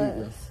art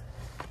class.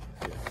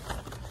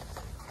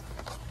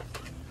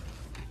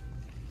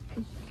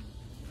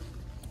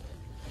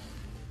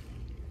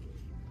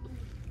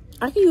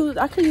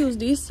 I could use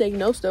these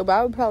signals though, but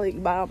I would probably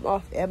buy them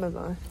off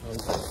Amazon.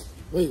 Okay.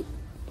 Wait.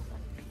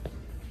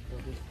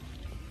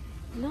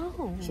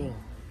 No. Sure.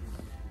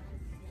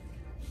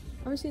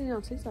 I've seen it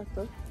on TikTok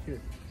though.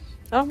 Here.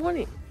 I don't want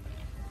it.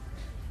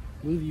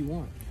 What do you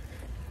want?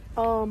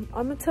 I'm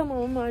gonna tell my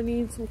mama I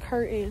need some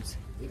curtains.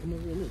 Hey, come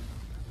over here, look.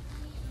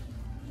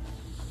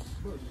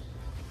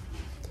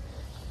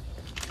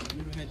 You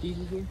ever had these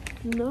before?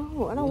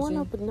 No, I don't want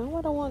no. No,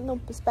 I don't want no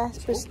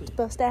pistachios.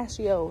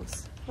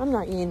 I'm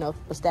not eating no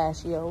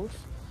pistachios.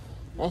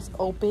 That's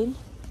open.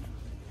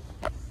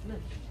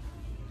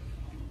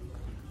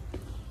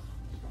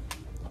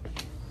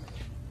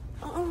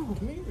 Oh,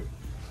 Come here.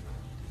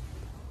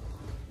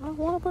 I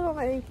want to put on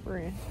my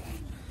apron.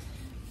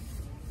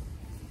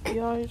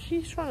 Y'all,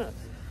 she's trying to.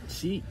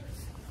 She.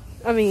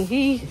 I mean,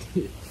 he.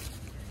 What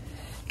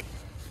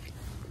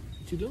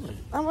you doing?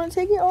 I want to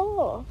take it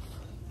off.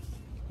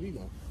 Where you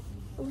going?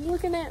 I'm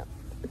looking at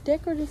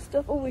decorative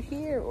stuff over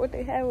here. What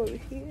they have over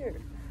here.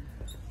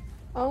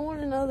 I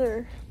want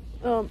another.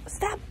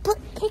 Stop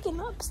picking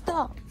up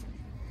stuff.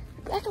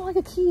 You're acting like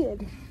a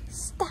kid.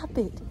 Stop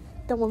it.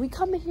 Don't when we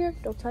come in here,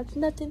 don't touch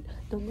nothing.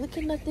 Don't look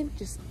at nothing.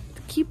 Just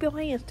keep your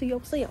hands to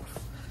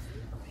yourself.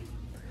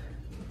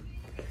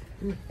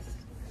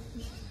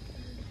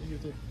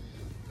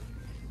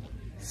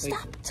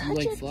 Stop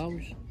touching. You like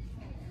flowers?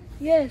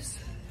 Yes.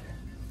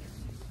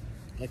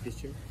 Like this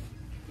chair?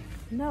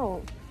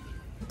 No.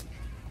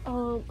 I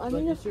Like need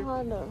to this chair?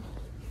 find a.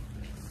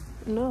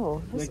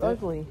 No, that's Like that?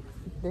 ugly.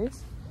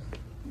 This?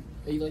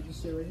 Hey, you like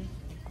this chair right here?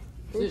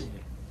 This? Sit in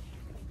it.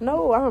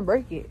 No, I'm gonna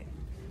break it.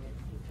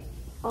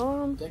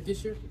 Like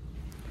this chair?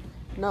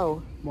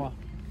 No, Why?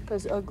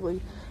 that's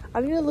ugly.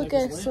 I need to look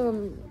Like at this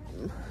some.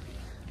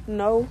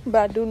 No,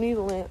 but I do need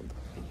a lamp.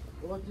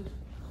 What like this?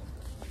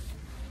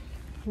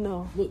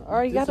 No, Look, I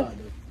already this got a. side,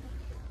 though.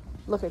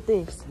 Look at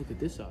this. Look at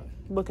this side.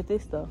 Look at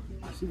this though.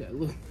 I see that.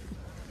 Look.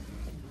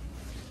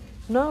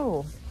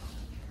 No.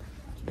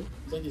 Is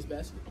that his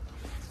basket?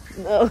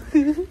 No.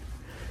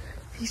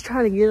 He's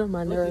trying to get on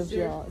my Look, nerves, is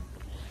there- y'all.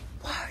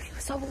 Why are you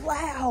so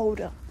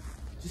loud?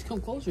 Just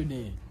come closer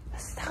then.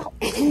 Stop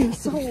being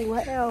so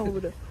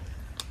loud.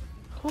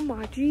 Oh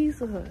my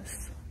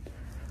Jesus.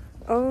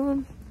 I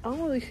don't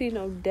really see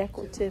no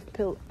decorative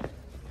pillow.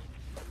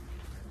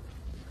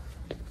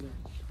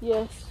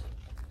 Yes.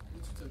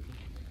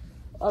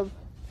 I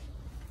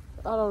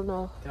don't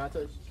know. Can I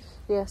touch?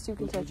 Yes, you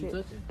can What touch you it.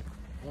 touching?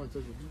 I want to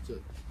touch what you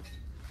touch.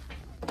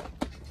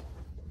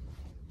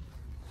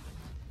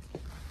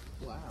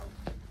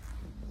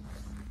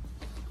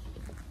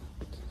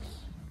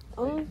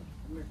 Wow.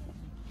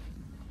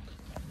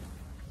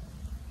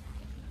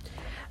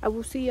 I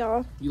will see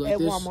y'all You like at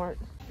this? Walmart.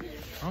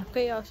 Huh?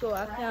 Okay, y'all. So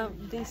I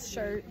found this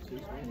shirt.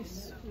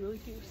 It's really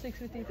cute.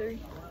 $6.53.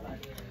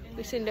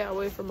 We're sitting down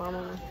away from my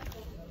mama.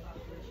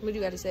 What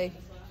you got to say?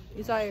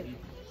 You tired?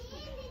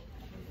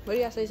 What do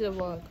you got to say to the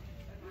vlog?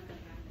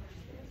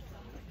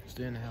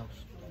 Stay in the house.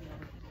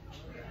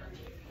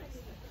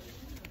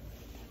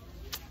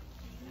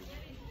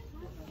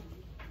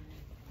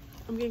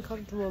 I'm getting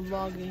comfortable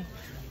vlogging.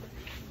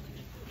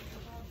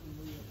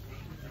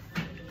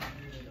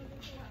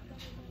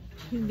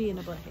 You being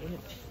a butthead.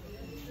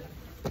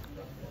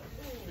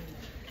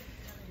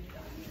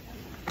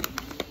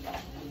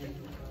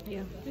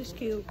 Yeah, it's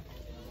cute.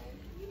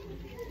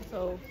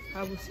 So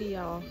I will see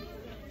y'all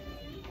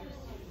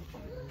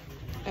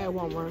at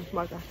Walmart,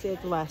 like I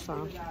said the last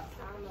time.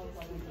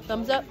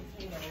 Thumbs up.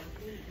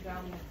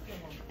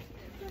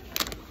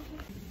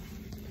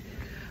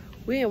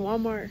 We in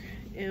Walmart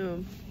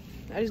and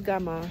I just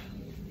got my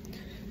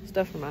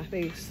stuff for my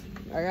face.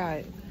 I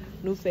got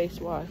new face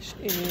wash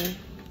and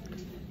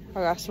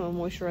I got some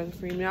moisturizer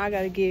cream. Now I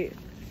gotta get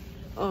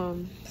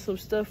some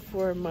stuff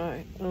for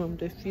my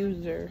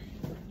diffuser,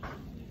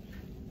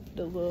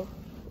 the little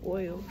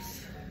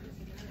oils,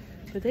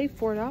 but they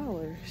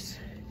 $4.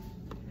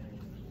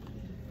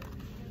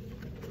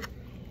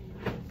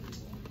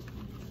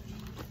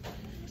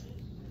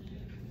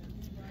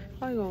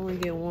 I'm gonna only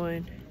get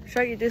one.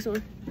 Should I get this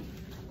one?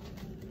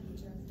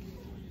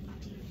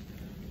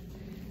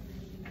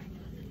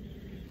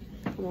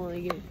 I'm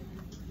only get.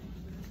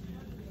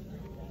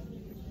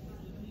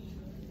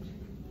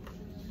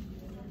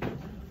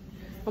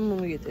 I'm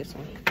gonna get this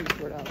one. It's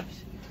 $4.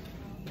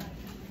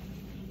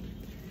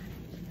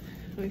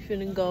 We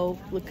finna go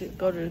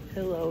go to the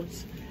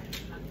pillows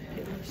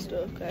and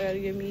stuff. I gotta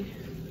get me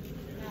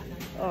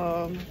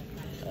a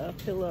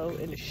pillow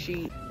and a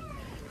sheet.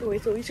 Anyway,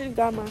 so we just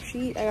got my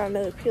sheet. I got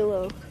another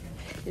pillow,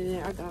 and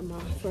then I got my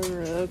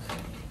fur rug.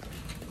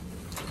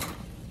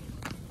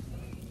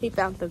 He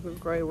found the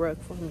gray rug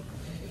for me.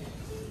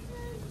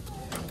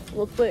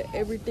 We'll put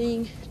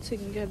everything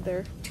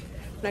together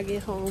when I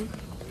get home.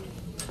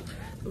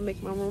 I'll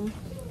make my room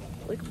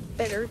look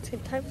better,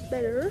 10 times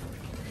better.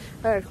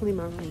 I gotta clean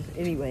my room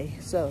anyway,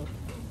 so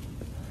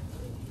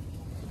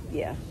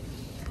yeah.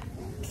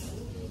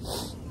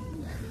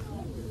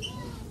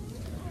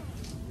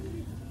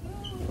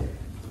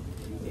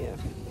 Yeah.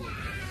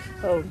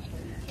 Oh,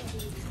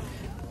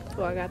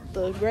 so I got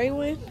the gray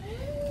one.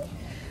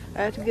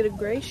 I have to get a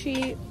gray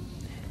sheet.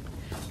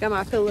 Got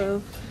my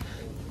pillow,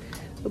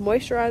 the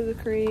moisturizer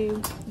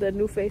cream, the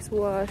new face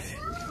wash,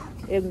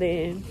 and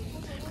then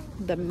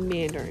the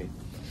Mandarin.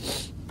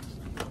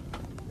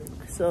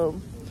 So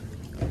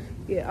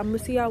yeah, I'm gonna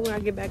see y'all when I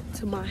get back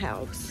to my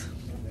house.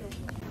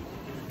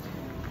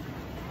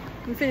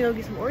 I'm finna go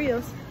get some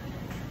Oreos.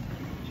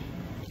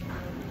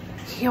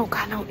 He don't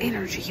got no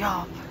energy,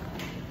 y'all.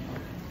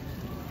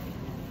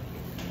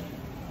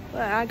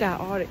 But I got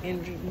all the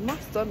energy. My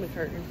stomach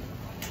hurting.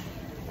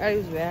 I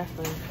use the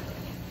bathroom.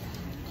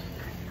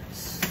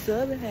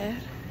 So bad.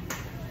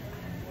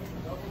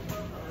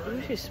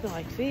 It should smell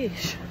like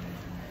fish.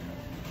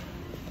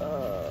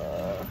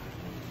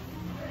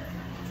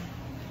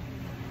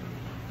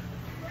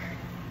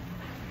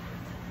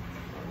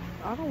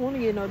 I don't want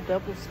to get no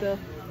double stuff.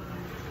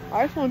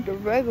 I just want the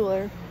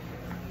regular.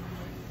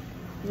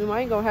 I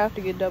ain't gonna have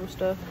to get double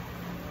stuff.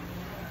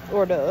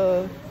 Or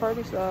the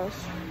party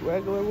sauce,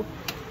 regular one.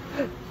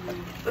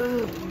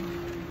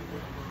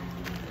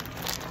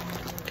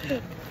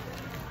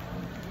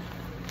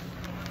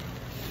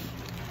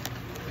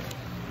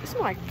 It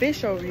smells like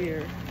fish over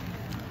here.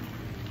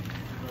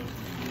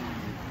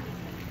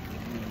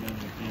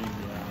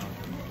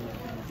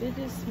 It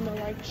just smells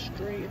like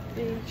straight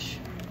fish.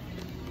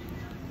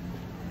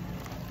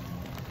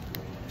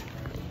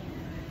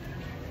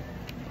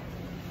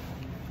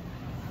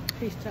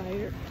 He's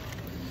tired.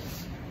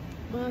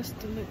 My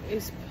stomach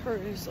is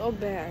hurting so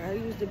bad. I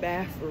used the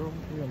bathroom.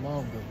 Your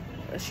mom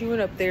go. She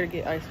went up there to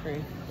get ice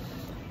cream.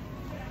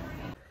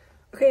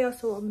 Okay, y'all,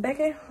 so I'm back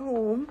at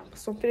home.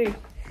 So I'm gonna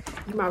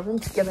get my room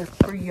together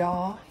for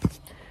y'all.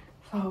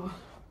 So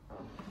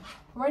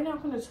right now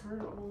I'm gonna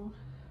turn on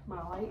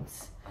my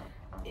lights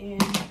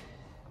and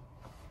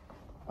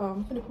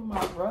I'm gonna put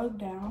my rug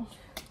down.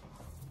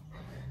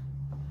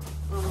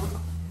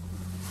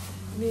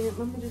 Then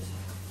let me just.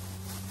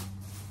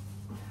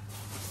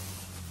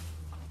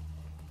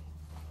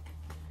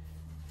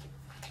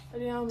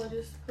 And then I'm gonna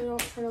just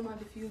turn on my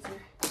diffuser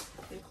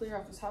and clear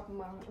off the top of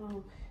my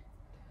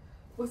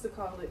what's it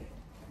called?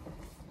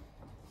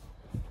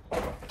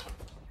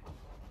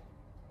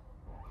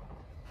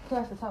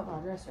 Clear off the top of my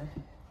dresser.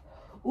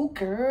 Ooh,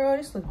 girl,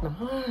 this looks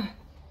nice.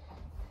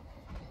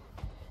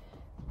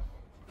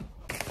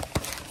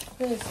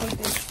 Let's take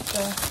this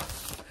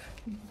stuff.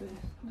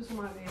 This is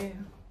my bed.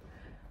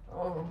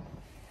 I'm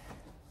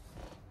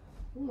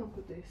gonna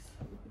put this.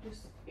 Put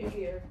this in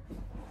here.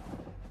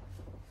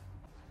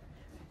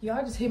 Y'all,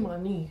 I just hit my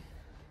knee.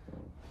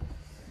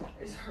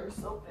 It hurts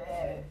so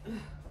bad.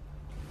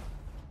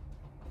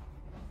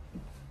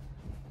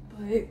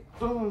 But I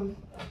don't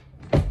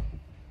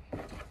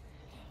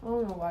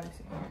know why this is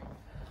here.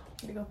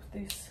 Let me go put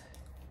this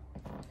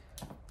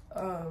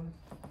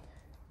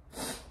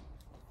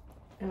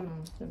in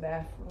the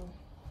bathroom.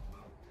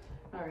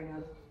 Alright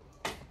now.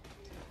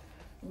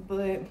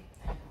 But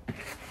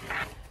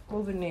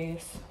moving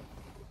this.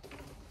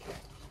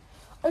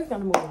 I just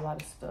gotta move a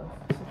lot of stuff.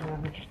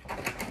 I'm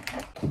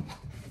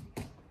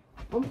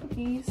gonna put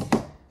these.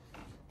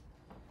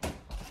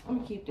 I'm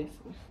gonna keep this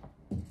one.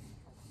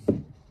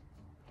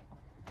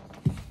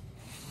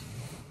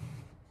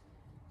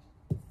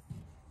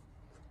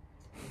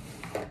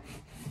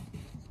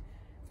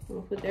 I'm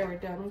gonna put that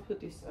right down. I'm gonna put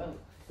this up.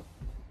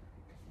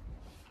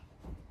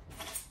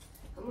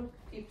 I'm gonna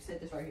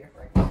set this right here for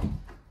right now.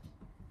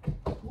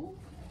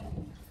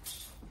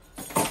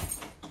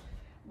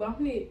 But I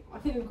need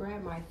to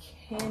grab my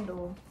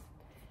candle,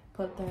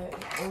 put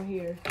that on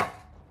here.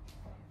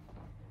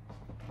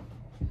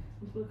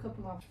 Put a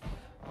couple of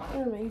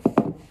that makes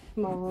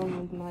my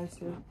room look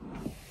nicer.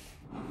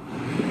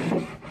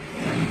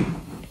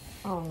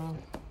 I don't know.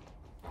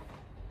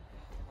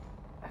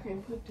 I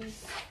can put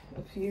this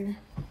up here.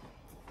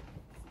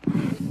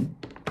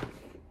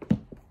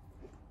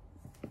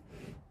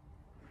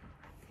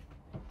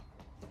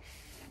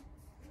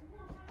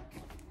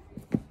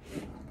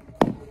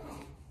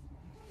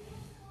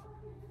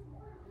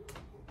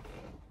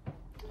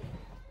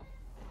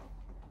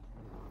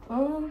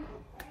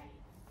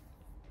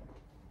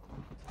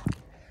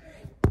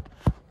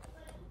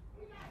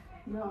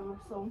 No,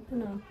 so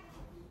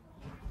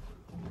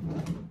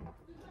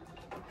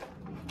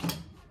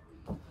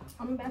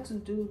I'm about to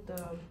do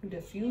the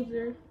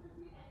diffuser.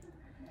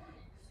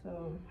 So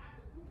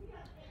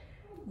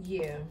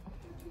yeah.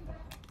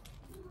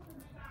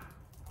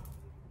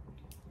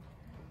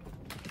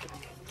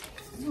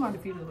 This is what my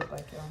diffuser look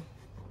like, y'all.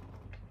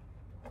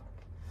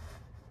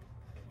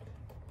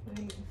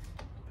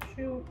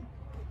 Shoot.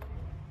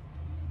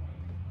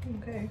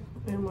 Okay,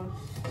 and I'm gonna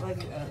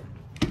plug it up.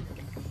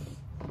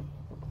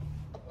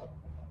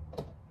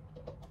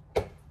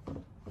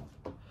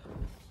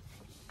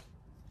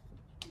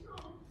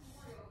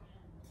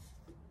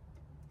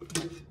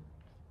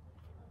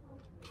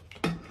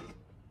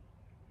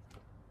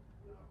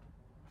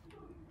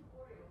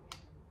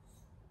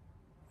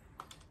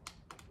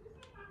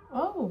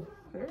 Oh,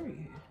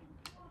 period.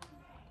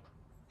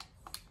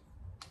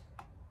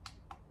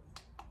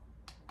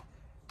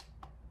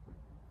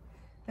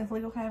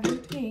 Definitely gonna have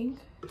it pink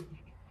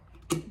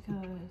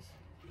because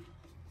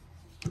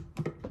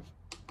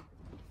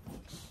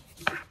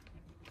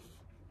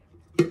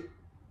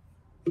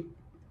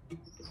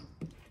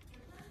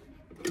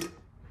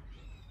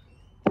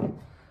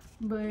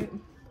but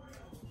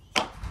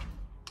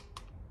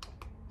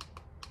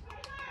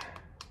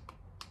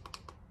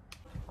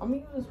I'm gonna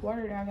use this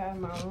water that I got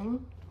in my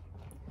room.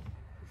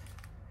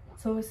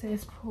 So it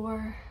says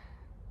pour.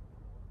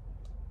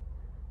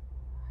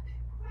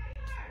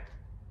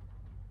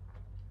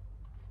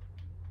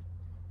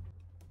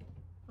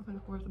 I'm gonna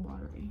pour the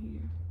water in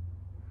here.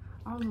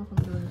 I don't know if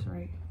I'm doing this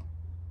right.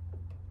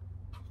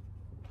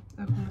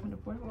 Okay, I'm gonna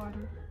pour the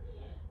water.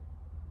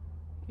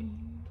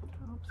 And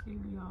I'm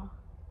scared, y'all.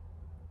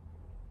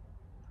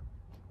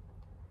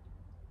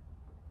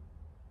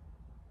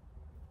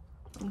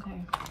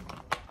 Okay.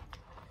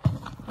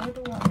 Pour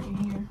the water in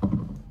here.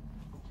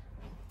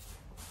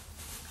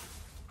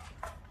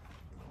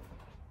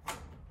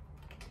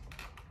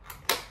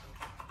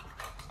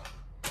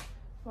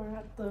 Pour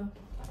out the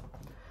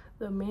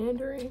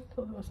mandarin,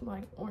 so it smells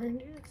like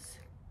oranges.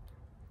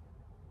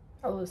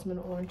 I love the smell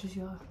of oranges,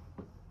 y'all.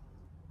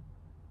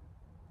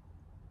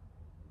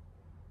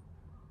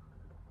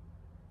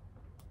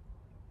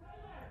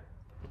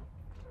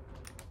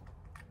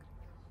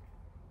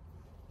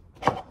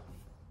 Okay,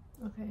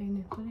 and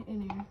then put it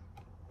in there.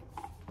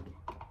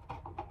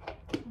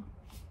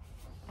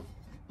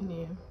 And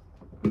then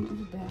put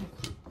it back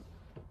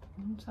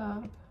on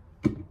top.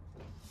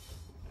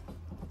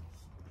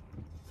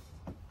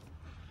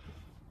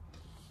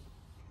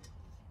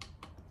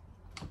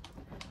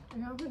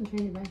 I'm gonna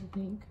change it back to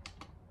pink.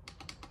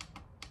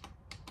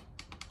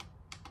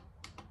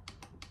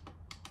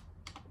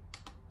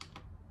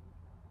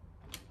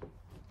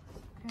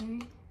 Okay.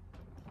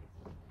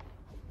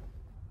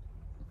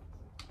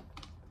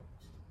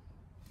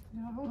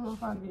 Now, I don't know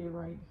if I did it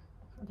right.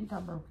 I think I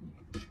broke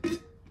it.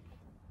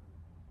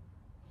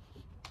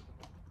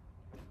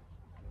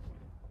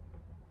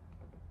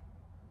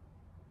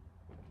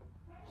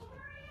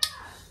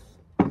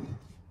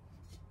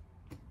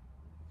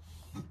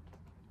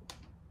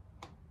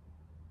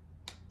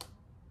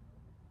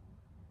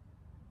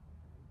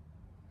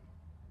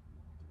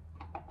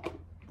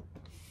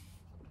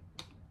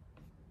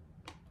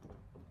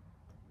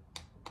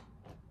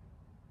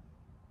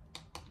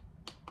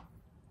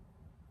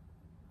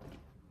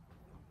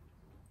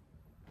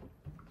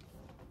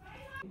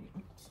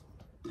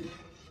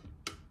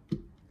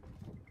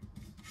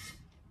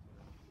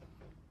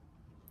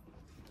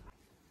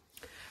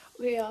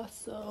 Okay, y'all,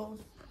 so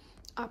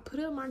I put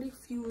in my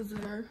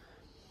diffuser.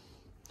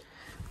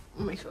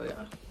 Let me show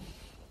y'all.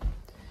 I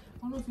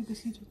don't know if you can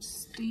see the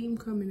steam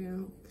coming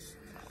out.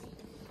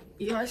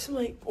 Yeah, I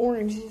smell like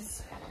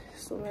oranges.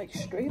 So like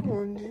straight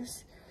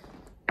oranges.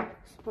 So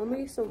I'll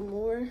make some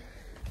more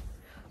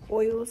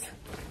oils.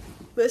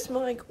 But it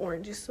smells like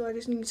oranges, so I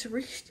just need to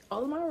reach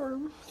all of my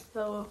room.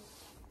 So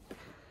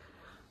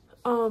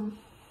I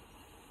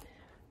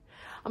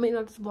mean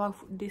not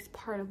this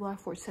part of vlog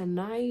for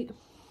tonight.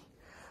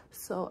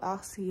 So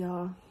I'll see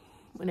y'all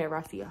whenever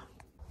I see y'all.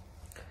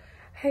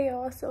 Hey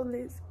y'all, so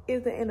this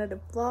is the end of the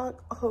vlog.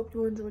 I hope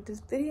you enjoyed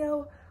this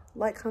video.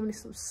 Like, comment,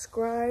 and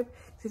subscribe.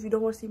 If you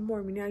don't want to see more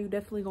of me now, you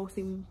definitely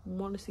gonna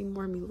want to see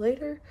more of me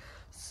later.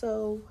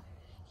 So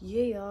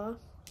yeah, y'all,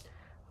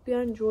 hope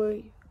y'all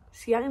enjoy.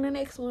 See y'all in the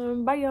next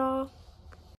one. Bye y'all.